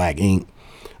 He on Black Ink.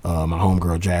 My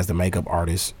homegirl Jazz, the makeup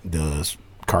artist, does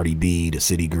Cardi B, the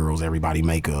City Girls, everybody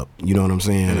makeup. You know what I'm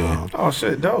saying? Oh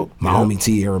shit, dope. My homie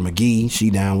Tierra McGee, she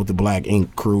down with the Black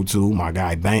Ink crew too. My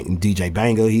guy DJ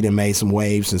Banga, he done made some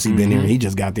waves since he been there. He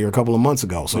just got there a couple of months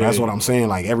ago. So that's what I'm saying.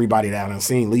 Like everybody that I've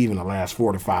seen leave in the last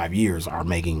 4 to 5 years are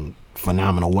making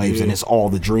phenomenal waves, and it's all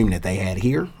the dream that they had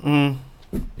here.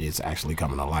 It's actually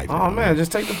coming to life. Oh man,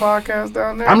 just take the podcast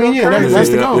down there. I mean, that's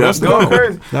the goal. That's the goal.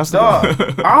 Crazy. That's the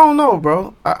goal. I don't know,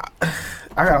 bro.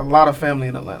 I got a lot of family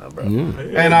in Atlanta, bro.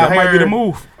 And that might be the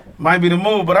move. Might be the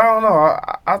move, but I don't know.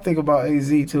 I think about AZ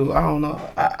too. I don't know.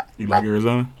 You like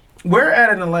Arizona? Where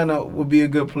at in Atlanta would be a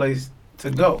good place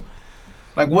to go?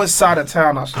 Like what side of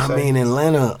town I should say? I mean,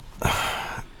 Atlanta,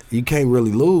 you can't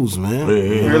really lose, man.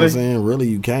 You know what I'm saying? Really,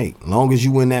 you can't. As long as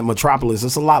you in that metropolis,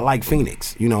 it's a lot like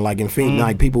Phoenix. Like in Phoenix,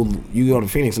 like people, you go to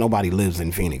Phoenix, nobody lives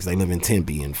in Phoenix. They live in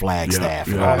Tempe and Flagstaff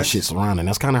and all the shit surrounding.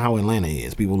 That's kind of how Atlanta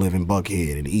is. People live in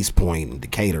Buckhead and East Point and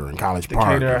Decatur and College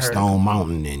Park and Stone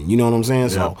Mountain, and you know what I'm saying?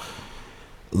 So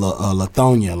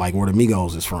Lithonia, like where the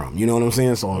Migos is from. You know what I'm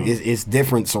saying? So it's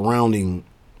different surrounding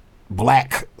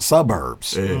black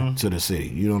suburbs to the city.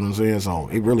 You know what I'm saying? So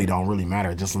it really don't really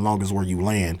matter just as long as where you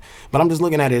land. But I'm just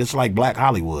looking at it, it's like Black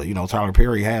Hollywood. Tyler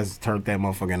Perry has turned that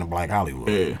motherfucker into Black Hollywood.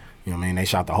 You know what I mean? They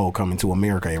shot the whole Coming to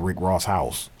America at Rick Ross'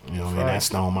 house. You know what I mean? That's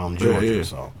Stone Mountain, Georgia.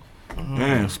 So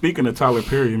Man, speaking of Tyler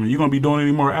Perry, you gonna be doing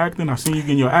any more acting? I seen you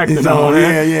getting your acting on.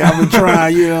 I've been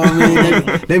trying. You know what I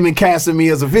mean? They've been casting me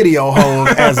as a video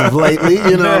host as of lately.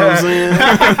 You know what I'm saying?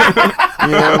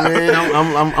 You know what I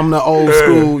mean? I'm the old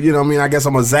school. You know what I mean? I guess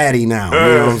I'm a zaddy now. You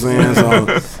know what I'm saying?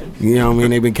 So you know what I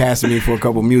mean? They've been casting me for a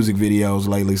couple music videos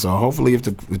lately. So hopefully, if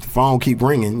the phone keep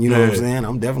ringing, you know what I'm saying?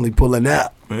 I'm definitely pulling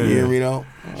up. You hear me though?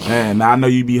 Man, I know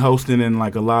you be hosting in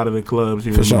like a lot of the clubs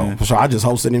here. For sure. I just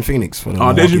hosted in Phoenix for the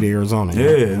Milwaukee, Arizona.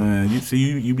 Yeah, man.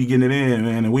 You be getting it in,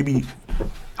 man. And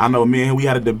I know me and him, we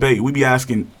had a debate. We be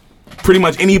asking pretty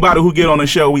much anybody who get on the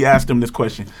show, we asked them this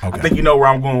question. Okay. I think you know where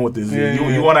I'm going with this. Yeah,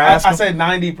 you want to ask? I said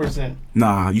 90%.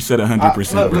 Nah, you said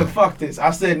 100%. Look, fuck this.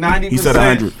 I said 90%. He said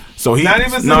 100. So he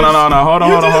 90%. No. Hold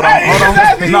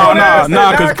on.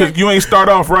 No, because you ain't start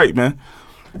off right, man.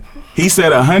 He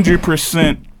said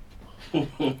 100%.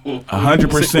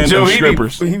 100% of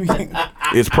strippers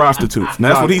is prostitutes. And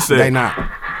that's what he said. They not.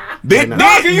 Then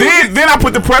I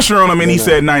put the pressure on him and he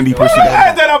said 90%.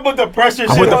 I put the pressure.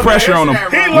 I put the pressure on him.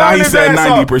 Now he said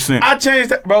 90%. I changed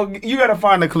that, bro. You gotta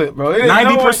find the clip, bro.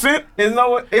 90%? There's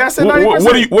no way. Yeah, I said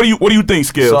 90%. What do you think,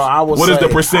 Skills? So what is the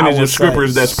percentage of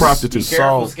strippers that's prostitutes?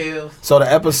 So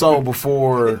the episode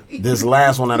before this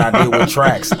last one that I did with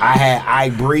Trax, I had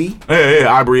Ibree.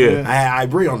 Yeah, Ibree. I had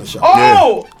Ibree on the show.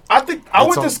 Oh. Yeah. I think I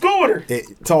went to school with her.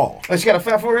 Tall. Like she got a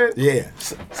fat forehead? Yeah.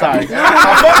 Sorry.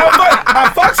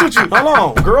 I fucks with you.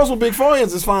 Hold on. Girls with big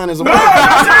foreheads is fine as a I'm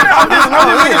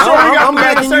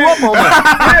backing you up on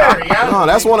that. No,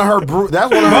 that's one of her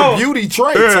beauty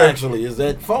traits, actually, is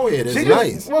that forehead is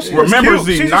nice. Remember,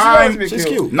 Z, 9, she's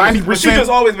cute. 90%. She's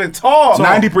just always been tall.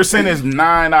 90% is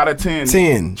 9 out of 10.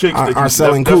 10 chicks are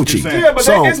selling coochie. Yeah, but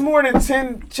it's more than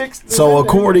 10 chicks. So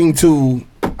according to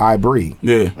Ibree,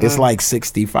 it's like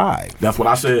 65. That's what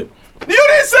I said. You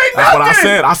didn't say nothing. That's what I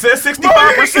said. I said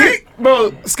 65%.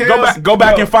 Bro, go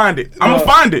back and find it. I'm gonna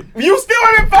find it. You still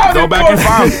haven't found it. Go back and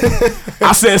find it.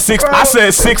 I said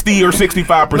 60 or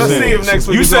 65%. Let's see if next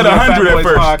week you said 100 at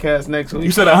first. Podcast next week.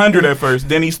 You said 100 at first.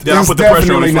 Then I put the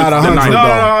pressure on him. Not 100.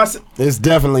 No. It's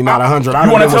definitely not 100.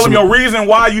 You want to tell him your reason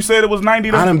why you said it was 90?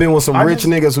 I done been with some rich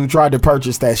niggas who tried to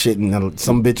purchase that shit and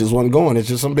some bitches wasn't going. It's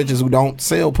just some bitches who don't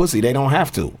sell pussy. They don't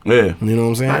have to. Yeah. You know what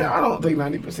I'm saying? I don't think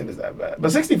 90% is that bad.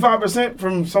 But 65%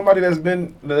 from somebody that's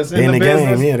in the business.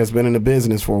 Game, yeah, that's been in the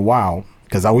business for a while.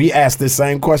 Because we asked this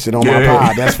same question on my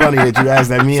pod. That's funny that you asked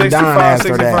that. Me and Don asked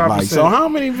her that. Like, so how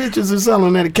many bitches are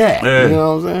selling at a cat? Yeah. You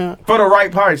know what I'm saying? For the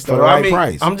right price, though. For the right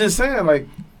price. I'm just saying, like,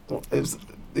 if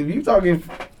you talking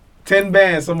 10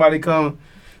 bands, somebody come.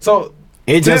 So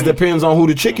it just depends on who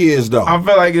the chick is, though. I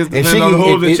feel like it's depending on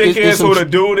who the chick is, who the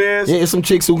dude is. Yeah, it's some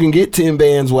chicks who can get 10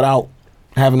 bands without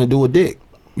having to do a dick.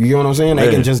 You know what I'm saying?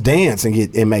 They can just dance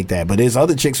and make that. But there's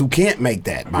other chicks who can't make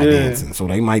that by dancing. So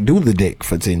they might do the dick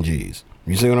for 10 G's.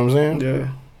 You see what I'm saying?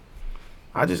 Yeah.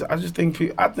 I just think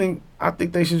I think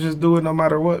they should just do it no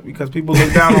matter what, because people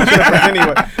look down on strippers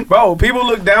anyway. Bro, people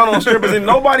look down on strippers and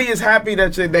nobody is happy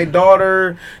that they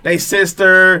daughter, they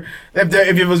sister, if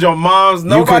it was your mom's,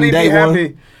 nobody be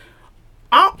happy.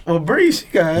 Well, Bree, she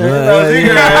got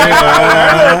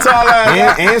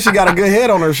and she got a good head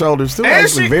on her shoulders too. And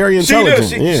she very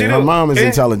intelligent. Her mom is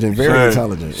intelligent, very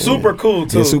intelligent. Super cool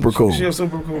too. Yeah, super cool. She's a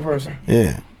super cool person.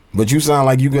 Yeah, but you sound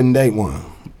like you couldn't date one.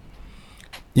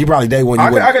 You probably date one.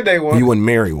 I could date one. You wouldn't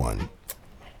marry one.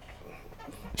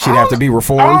 She'd have to be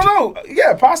reformed. I don't know.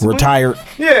 Yeah, possibly. Retired.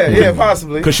 Yeah,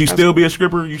 possibly. Could she still be a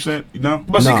stripper? You said no.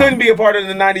 But she couldn't be a part of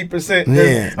the 90%.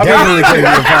 Yeah, definitely couldn't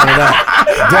be a part of that.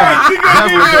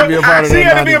 Definitely couldn't be a part of that. She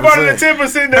had to be a part of the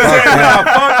 10% that said, "Nah,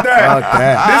 fuck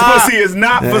that. This pussy is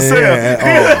not for sale."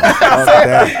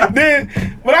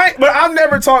 But I've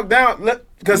never talked down.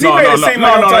 Because he made it seem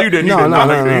like you didn't.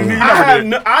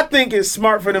 No. I think it's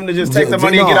smart for them to just take the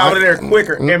money and get out of there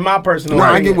quicker. In my personal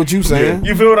opinion. I get what you saying.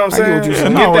 You feel what I'm saying? I get what you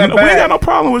saying. No, we ain't got no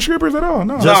problem with strippers at all.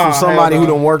 No. Just from somebody who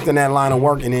done worked in that line of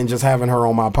work and then just having her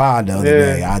on my pod the other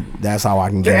day. That's how I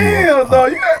can get her.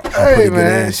 Damn, hey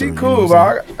man, she cool, bro.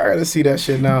 I gotta see that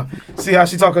shit now. See how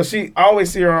she talk. Cause I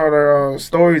always see her on her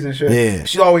stories and shit. Yeah.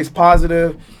 She's always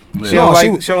positive. She don't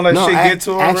let shit get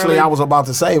to her. Actually, really. I was about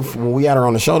to say, when we had her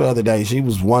on the show the other day, she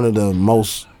was one of the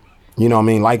most,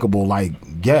 likable,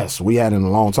 guests we had in a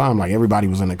long time. Like, everybody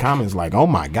was in the comments like, oh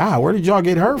my God, where did y'all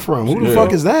get her from? Who the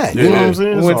fuck is that? You know what I'm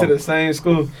saying? We went to the same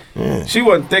school. Yeah. She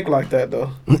wasn't thick like that,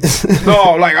 though.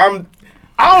 No, I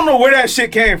don't know where that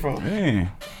shit came from.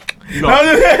 Man. He about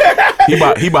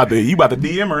to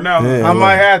DM her now. Yeah, I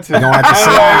might have to.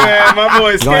 Man, my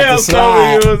boy Scales told me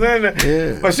he was in there.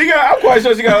 Yeah. But I'm quite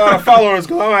sure she got a lot of followers,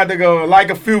 because I'm gonna have to go like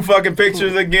a few fucking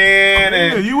pictures again.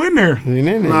 And you in there? You in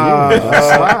there?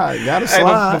 Gotta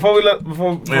slide.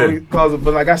 Before we close it,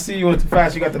 but I see you into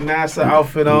fashion. You got the NASA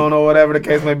outfit on, or whatever the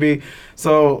case may be.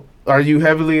 So, are you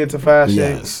heavily into fashion?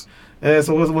 Yes. Yeah.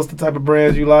 So, what's the type of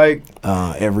brands you like?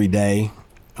 Every day.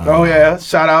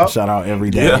 Shout out every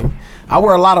day. Yeah. I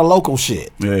wear a lot of local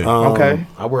shit. Yeah. Okay.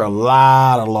 I wear a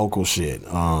lot of local shit.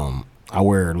 I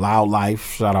wear Loud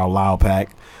Life, shout out Loud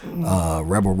Pack,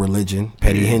 Rebel Religion,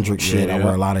 Petty Hendrix shit. I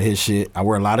wear a lot of his shit. I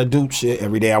wear a lot of Duke shit.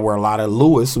 Every day I wear a lot of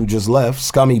Lewis, who just left,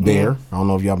 Scummy Bear. I don't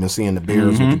know if y'all been seeing the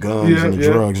bears with the guns and the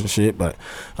drugs and shit, but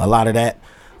a lot of that.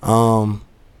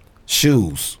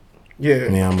 Shoes.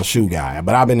 Yeah, I'm a shoe guy,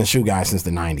 but I've been a shoe guy since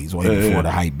the '90s, way before the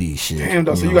hype beast shit. Damn,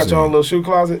 though. So you got your own little shoe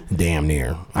closet? Damn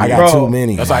near. I got too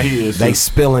many. That's how he is. They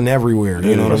spilling everywhere.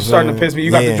 You know what I'm saying? Starting to piss me.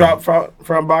 You got to drop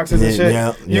front boxes and shit.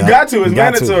 Yeah, you got to. It's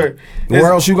mandatory.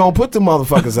 Where else you gonna put the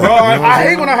motherfuckers at? Bro, I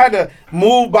hate when I had to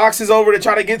move boxes over to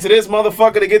try to get to this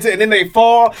motherfucker to get to, and then they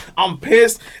fall. I'm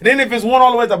pissed. And then if it's one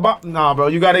all the way at the bottom, nah, bro,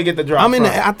 you gotta get the drop. I'm in.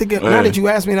 I think now that you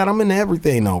asked me that, I'm into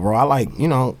everything though, bro. I like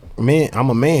men. I'm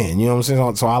a man. You know what I'm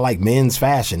saying? So I like men's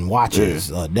fashion,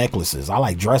 watches, necklaces. I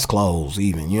like dress clothes,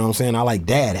 even. You know what I'm saying? I like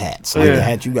dad hats, like the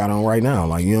hat you got on right now.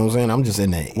 Like, you know what I'm saying? I'm just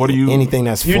into anything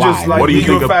that's fly. You just like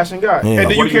you're a fashion guy. Yeah. And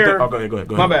do you care? Go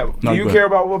ahead. My bad. Do you care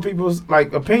about what people's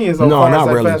like opinions on No, not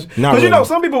like really. fashion? Because you know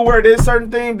some people wear this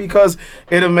certain thing because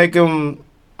it'll make them,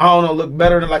 I don't know, look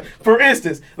better than like. For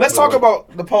instance, let's talk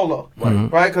about the polo,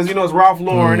 right? Because you know it's Ralph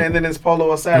Lauren and then it's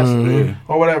Polo Assassin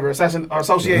or whatever, Assassin or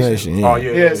Association. Oh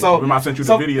yeah. So remember I sent you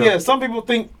the video. Yeah, some people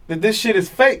think that this shit is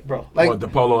fake, bro. Like the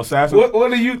Polo Assassin. What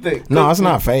do you think? No, it's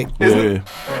not fake.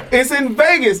 It's in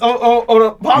Vegas on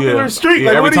a popular street.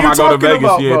 Like, every what time are you I go to talking Vegas,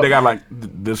 about, bro? they got like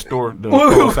the store, the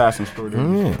Polo Assassin store.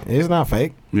 There. It's not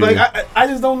fake. Like I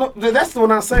just don't know. That's when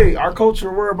I say our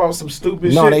culture worry about some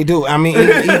stupid shit. No, they do. I mean,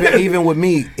 even with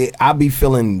me, I be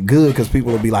feeling good because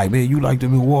people will be like, "Man, you like the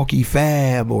Milwaukee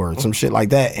Fab" or some shit like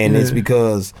that, and it's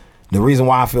because the reason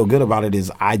why I feel good about it is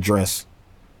I dress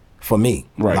for me,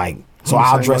 right? Like, so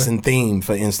I'll dress in theme,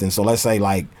 for instance. So let's say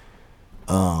like,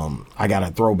 I got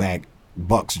a throwback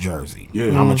Bucks jersey. Yeah.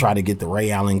 I'm gonna try to get the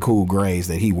Ray Allen cool grays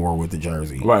that he wore with the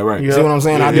jersey. Right. You see what I'm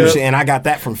saying? I do shit, and I got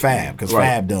that from Fab because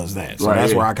Fab does that. So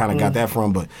that's where I kind of got that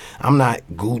from. But I'm not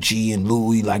Gucci and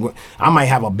Louis. Like, I might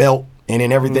have a belt, and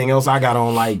then everything else I got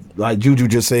on, like Juju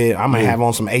just said, I might have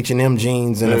on some H&M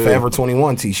jeans and a Forever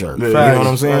 21 t-shirt. You know what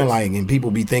I'm saying? Like, and people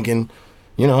be thinking,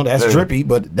 you know, that's drippy,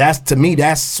 but that's, to me,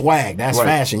 that's swag. That's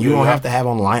fashion. You don't have to have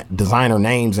on designer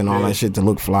names and all that shit to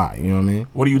look fly. You know what I mean?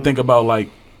 What do you think about like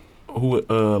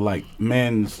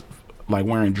men's like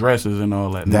wearing dresses and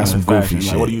all that? That's some goofy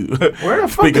shit. Like, what do you? Where the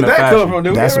fuck did that come from,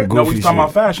 dude? That's some goofy No, we talking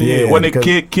about fashion. Yeah, wasn't it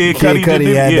Kid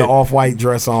Cudi had the off-white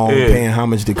dress on, paying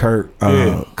homage to Kurt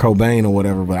Cobain or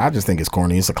whatever. But I just think it's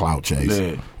corny. It's a clout chase.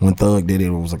 Yeah. When Thug did it, it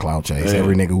was a clout chase.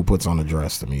 Every nigga who puts on a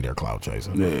dress, to me, they're clout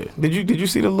chasing. Yeah. Did you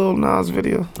see the Lil Nas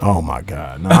video? Oh my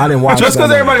God! No, I didn't watch. Just because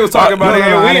everybody was talking about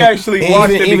it, we actually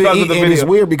watched it because of the video. And it's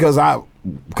weird because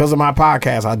of my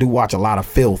podcast, I do watch a lot of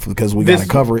filth because we got to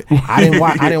cover it. I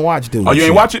didn't watch Dude. Oh, you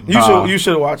ain't watch it? You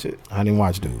should watch it. I didn't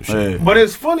watch Dude. But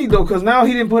it's funny though, because now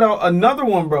he didn't put out another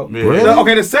one, bro. Yeah.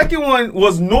 Really? The second one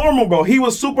was normal, bro. He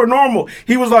was super normal.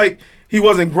 He was like, he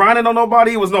wasn't grinding on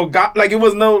nobody. It was no it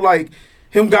was no like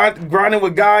him grinding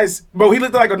with guys, bro. He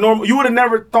looked like a normal. You would have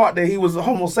never thought that he was a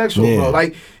homosexual, bro.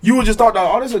 Like, you would just thought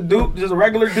that, this is a dude, just a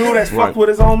regular dude that's fucked with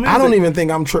his own music. I don't even think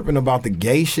I'm tripping about the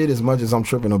gay shit as much as I'm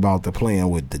tripping about the playing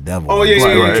with the devil. Oh yeah,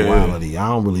 sexuality.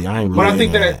 I ain't really. But I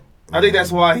think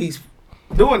that's why he's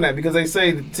doing that, because they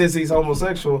say that since he's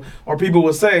homosexual, or people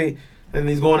would say, and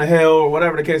he's going to hell or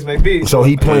whatever the case may be. So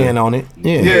he playing on it.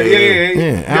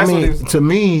 Yeah. I mean, to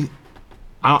me,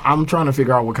 I'm trying to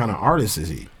figure out what kind of artist is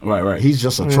he. Right. He's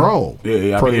just a troll.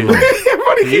 Yeah. Pretty much.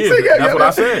 That's what I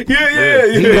said.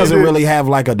 Yeah. He doesn't really have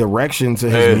like a direction to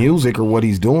his music or what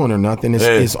he's doing or nothing.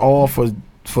 It's all for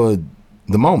the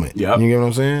moment. Yep. You get what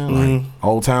I'm saying? Like,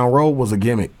 Old Town Road was a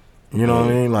gimmick. You know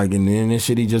what I mean? Like, and then this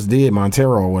shit he just did,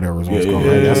 Montero or whatever is what's called.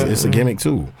 It's a gimmick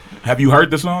too. Have you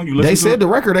heard the song? They said the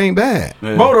record ain't bad.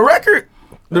 Bro, the record.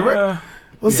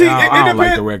 Well, see, I don't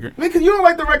like the record. Because you don't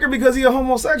like the record because he's a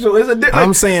homosexual.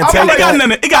 I'm saying it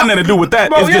got nothing to do with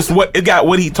that. Bro, it's just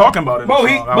what he talking about. But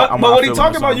what he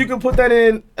talking about, you can put that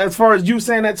in as far as you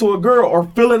saying that to a girl or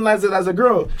feeling as a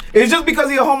girl. It's just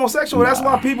because he's a homosexual. That's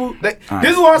why people. This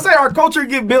is why I say our culture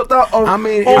get built up. I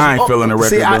mean, I ain't feeling the record.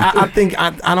 See, I think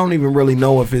I don't even really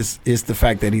know if it's the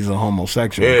fact that he's a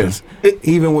homosexual. Because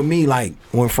even with me, like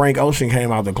when Frank Ocean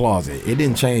came out the closet, it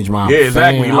didn't change my. Yeah,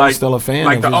 exactly. Fan. I'm still a fan.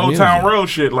 Like of the his Old music. Town Road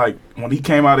shit. Like when he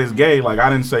came out as gay, like I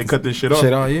didn't say cut this shit off.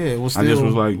 It was still, I just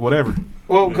was like whatever.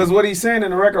 Well, because what he's saying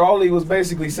in the record, all he was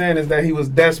basically saying is that he was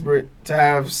desperate to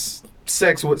have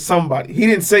sex with somebody. He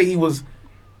didn't say he was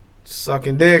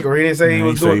sucking dick, or he didn't say he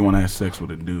was. He said he want to have sex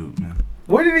with a dude, man.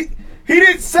 What did he? He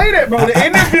didn't say that, bro. The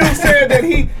interview said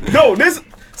that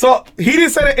So he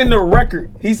didn't say that in the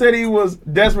record. He said he was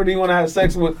desperate. He want to have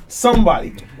sex with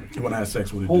somebody. You want to have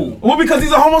sex with a Who? dude? Well, because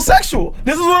he's a homosexual.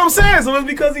 This is what I'm saying. So it's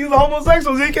because he's a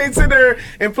homosexual. So he can't sit there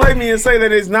and play me and say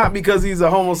that it's not because he's a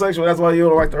homosexual. That's why you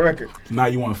don't like the record. Now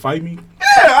you want to fight me?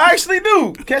 Yeah, I actually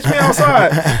do. Catch me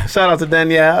outside. Shout out to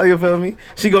Danielle. You feel me?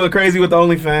 She going crazy with the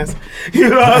OnlyFans. You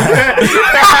know what I'm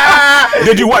saying?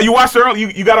 Did you watched her?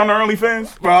 You got on her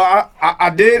OnlyFans? Bro, I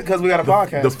did because we got a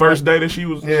podcast. The first day that she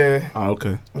was. Yeah. Oh,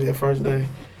 okay. Yeah, first day.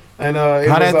 And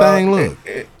How that thing look?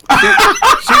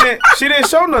 She didn't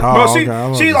show nothing, Oh,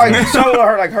 bro. okay, She like showed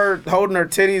her holding her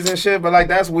titties and shit, but like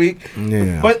that's weak.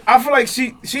 Yeah. But I feel like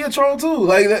she a troll too.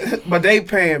 Like, but they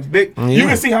paying big. Yeah. You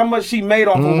can see how much she made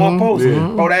off of one post, Yeah.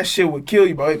 bro. That shit would kill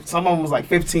you, bro. Some of them was like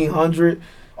 1,500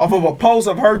 off of a post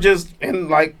of her just in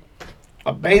like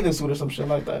a bathing suit or some shit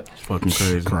like that. It's fucking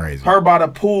crazy. Crazy. Her by the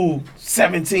pool,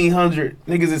 1,700.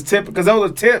 Niggas is tipping because those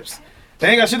are tips. They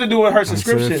ain't got shit to do with her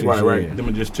subscription. Right. Them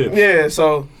are just tips. Yeah,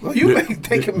 so you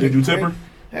Did you tip her?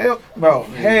 Hell, bro,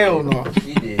 hell no.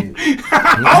 She did.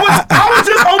 I was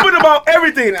just open about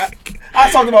everything. I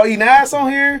talked about eating ass on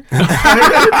here.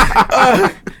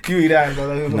 You eat ass,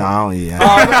 bro. No, I don't eat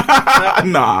that.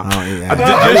 Nah. I don't eat that.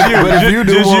 Just you. But if you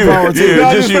do, Just more you. power to you.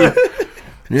 Yeah, just you.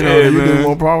 You know, Yeah, you man. do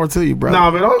more power to you, bro.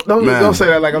 Nah, but don't say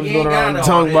that like I'm He just going ain't got around no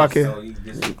tongue on it, bucket. so you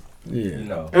just, you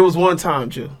know. It was one time,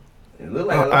 Jill. It looked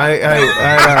like a lot. I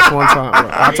asked one time,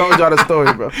 bro. I told y'all the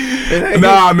story, bro.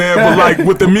 Nah, man, but like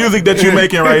with the music that you're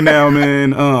making right now,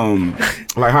 man,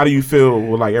 like how do you feel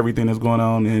with like everything that's going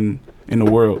on in the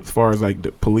world as far as like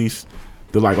the police,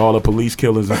 all the police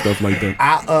killers and stuff like that?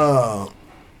 I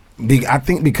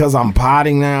think because I'm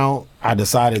potting now, I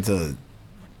decided to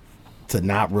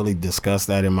not really discuss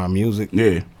that in my music.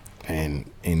 Yeah.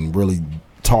 And really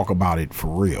talk about it for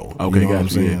real. Okay, you know what I'm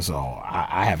gotcha, saying? yeah. So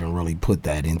I haven't really put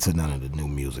that into none of the new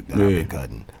music that I've been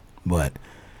cutting. But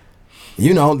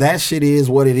you know, that shit is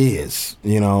what it is.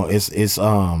 You know, it's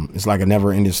like a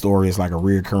never ending story. It's like a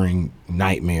reoccurring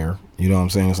nightmare. You know what I'm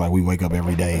saying? It's like we wake up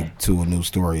every day to a new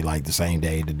story, like the same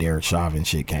day the Derek Chauvin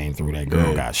shit came through, that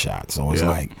girl got shot. So it's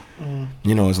like,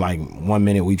 you know, it's like 1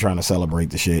 minute we trying to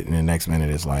celebrate the shit and the next minute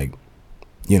it's like,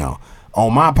 you know,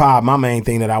 on my pod, my main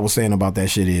thing that I was saying about that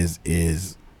shit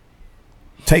is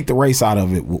take the race out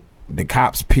of it. The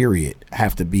cops, period,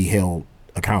 have to be held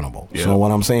accountable. Yeah. So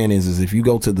what I'm saying is if you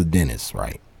go to the dentist,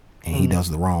 right, and he does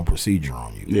the wrong procedure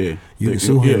on you, you can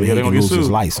sue him and he can lose his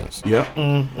license. Yeah.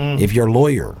 If your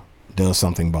lawyer does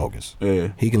something bogus,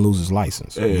 he can lose his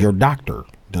license. Your doctor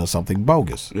does something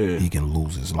bogus, he can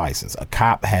lose his license. A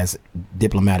cop has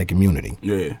diplomatic immunity.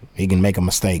 He can make a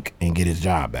mistake and get his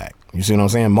job back. You see what I'm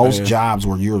saying? Most jobs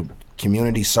where you're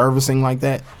community servicing like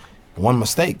that, one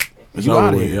mistake, you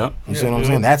out of here. You see what I'm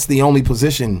saying? That's the only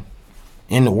position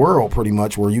in the world pretty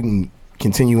much where you can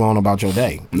continue on about your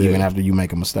day even after you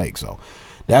make a mistake. So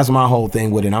that's my whole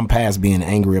thing with it. I'm past being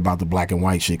angry about the black and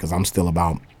white shit because I'm still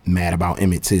mad about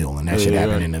Emmett Till and that shit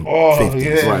happened in the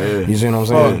 50s. You see what I'm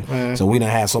saying? So we done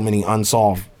had so many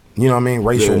unsolved, you know what I mean,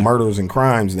 racial murders and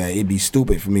crimes that it'd be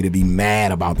stupid for me to be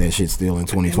mad about that shit still in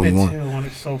 2021.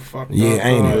 It's so fucked Yeah, up,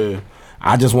 ain't bro. it?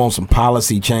 I just want some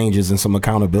policy changes and some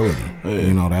accountability.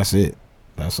 You know, that's it.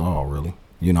 That's all, really.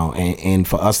 You know, and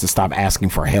for us to stop asking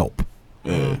for help.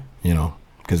 You know,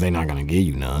 because they're not gonna give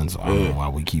you none. So I don't know why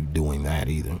we keep doing that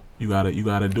either. You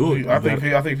gotta do it. I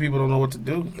think people don't know what to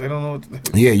do. They don't know what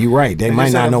to do. Yeah, you're right. They might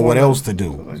just not at a know what point else of- to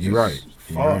do. It's You're just right.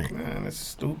 Fuck, You're right. man. It's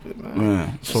stupid, man.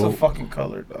 Man, It's just a fucking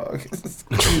color, dog.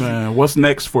 Man, what's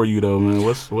next for you though, man?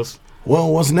 What's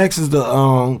Well, what's next is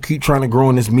to keep trying to grow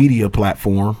in this media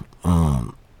platform.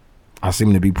 I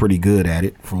seem to be pretty good at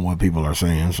it from what people are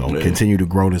saying. So continue to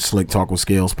grow the Slick Talk with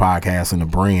Scales podcast and the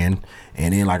brand.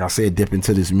 And then, like I said, dip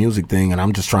into this music thing. And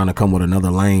I'm just trying to come with another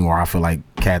lane where I feel like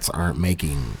cats aren't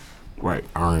making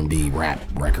R&B rap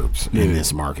records in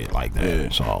this market like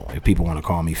that. So if people want to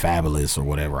call me Fabulous or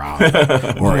whatever,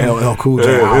 or LL Cool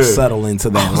J, I'll settle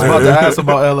into that I was about to lane. ask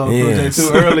about LL Cool J too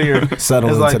earlier. Settle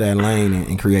It's into like- that lane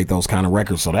and create those kind of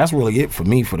records. So that's really it for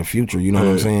me for the future. You know what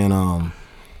I'm saying?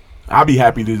 I'll be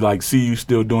happy to like see you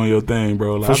still doing your thing,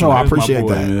 bro. Like, For sure, I that's my appreciate boy,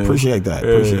 that. man. Appreciate that. Yeah.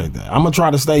 Appreciate that. I'm gonna try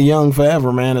to stay young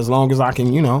forever, man. As long as I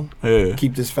can, you know, Yeah.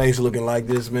 keep this face looking like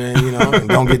this, man. You know, and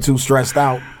don't get too stressed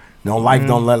out.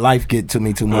 Don't let life get to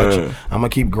me too much. I'm gonna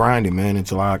keep grinding, man,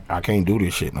 until I can't do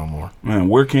this shit no more. Man,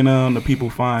 where can the people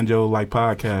find your like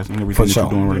podcast and everything For that you're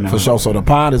doing right sure, now? for sure. So the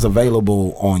pod is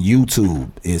available on YouTube.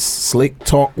 It's Slick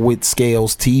Talk with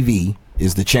Scales TV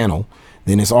is the channel.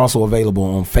 Then it's also available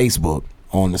on Facebook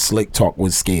on the Slick Talk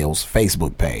with Scales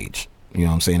Facebook page. You know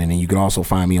what I'm saying? And then you can also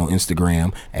find me on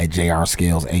Instagram at JR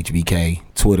Scales HBK,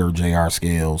 Twitter JR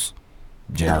Scales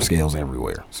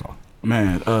everywhere. So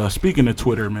Man, speaking of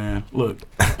Twitter, man, look.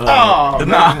 Oh,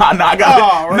 I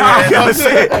gotta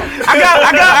say it.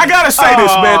 I gotta say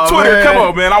this, man. Twitter, come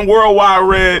on, man. I'm Worldwide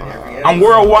Red. I'm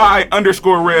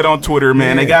Worldwide_Red on Twitter,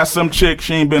 man. They got some chick,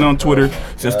 she ain't been on Twitter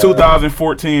since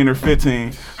 2014 or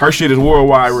 15. Her shit is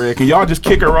Worldwide Red. Can y'all just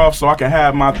kick her off so I can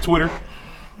have my Twitter?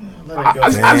 I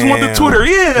just want the Twitter,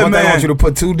 man. They want you to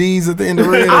put 2 D's at the end of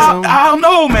red or something? I don't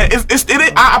know, man.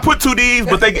 I put 2 D's,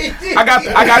 but I got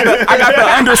the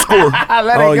underscore. So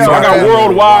I got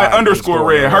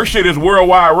Worldwide_Red. Her shit is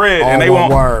Worldwide Red, and they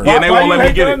won't. Yeah, they won't let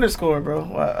me get it. Underscore, bro.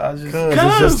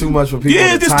 It's just too much for people.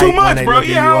 Yeah, it's just too much, bro.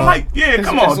 Yeah, I don't like. Yeah,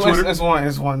 come on, Twitter. It's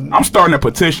one. I'm starting a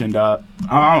petition, dog.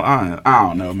 I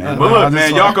don't know, man. But look,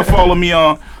 man, y'all can follow me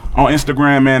on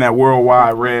Instagram, man, at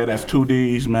Worldwide Red. That's 2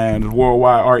 D's, man. It's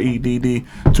Worldwide REDD.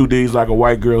 2 D's like a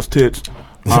white girl's tits.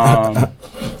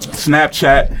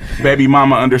 Snapchat, baby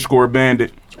mama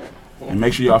 _bandit. And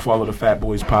make sure y'all follow the Fat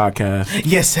Boys podcast.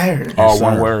 Yes, sir. All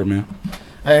one word, man.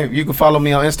 Hey, you can follow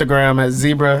me on Instagram at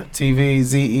Zebra TV,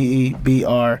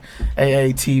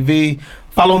 ZeeBRAATV.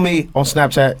 Follow me on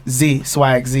Snapchat,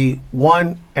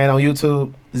 ZSwagZ1, and on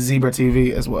YouTube, Zebra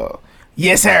TV as well.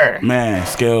 Yes, sir. Man,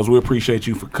 Scales, we appreciate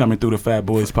you for coming through the Fat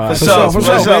Boys podcast. For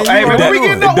sure. Hey, man, when we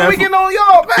getting on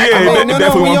y'all, man. Yeah, it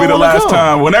definitely won't be the last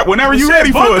time. Whenever you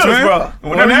ready for us, man.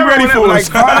 Whenever you ready for us.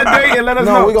 Find a date and let us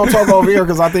know. No, we're going to talk over here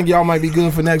because I think y'all might be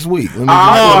good for next week.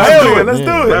 Let's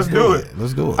do it.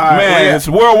 Let's do it. Man, it's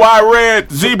Worldwide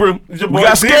Red, Zebra. We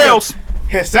got Scales.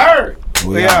 Yes, sir.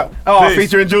 Yeah. Oh,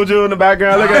 featuring Juju in the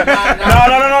background. Look at that.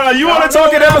 No. You want to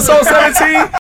talk in episode 17?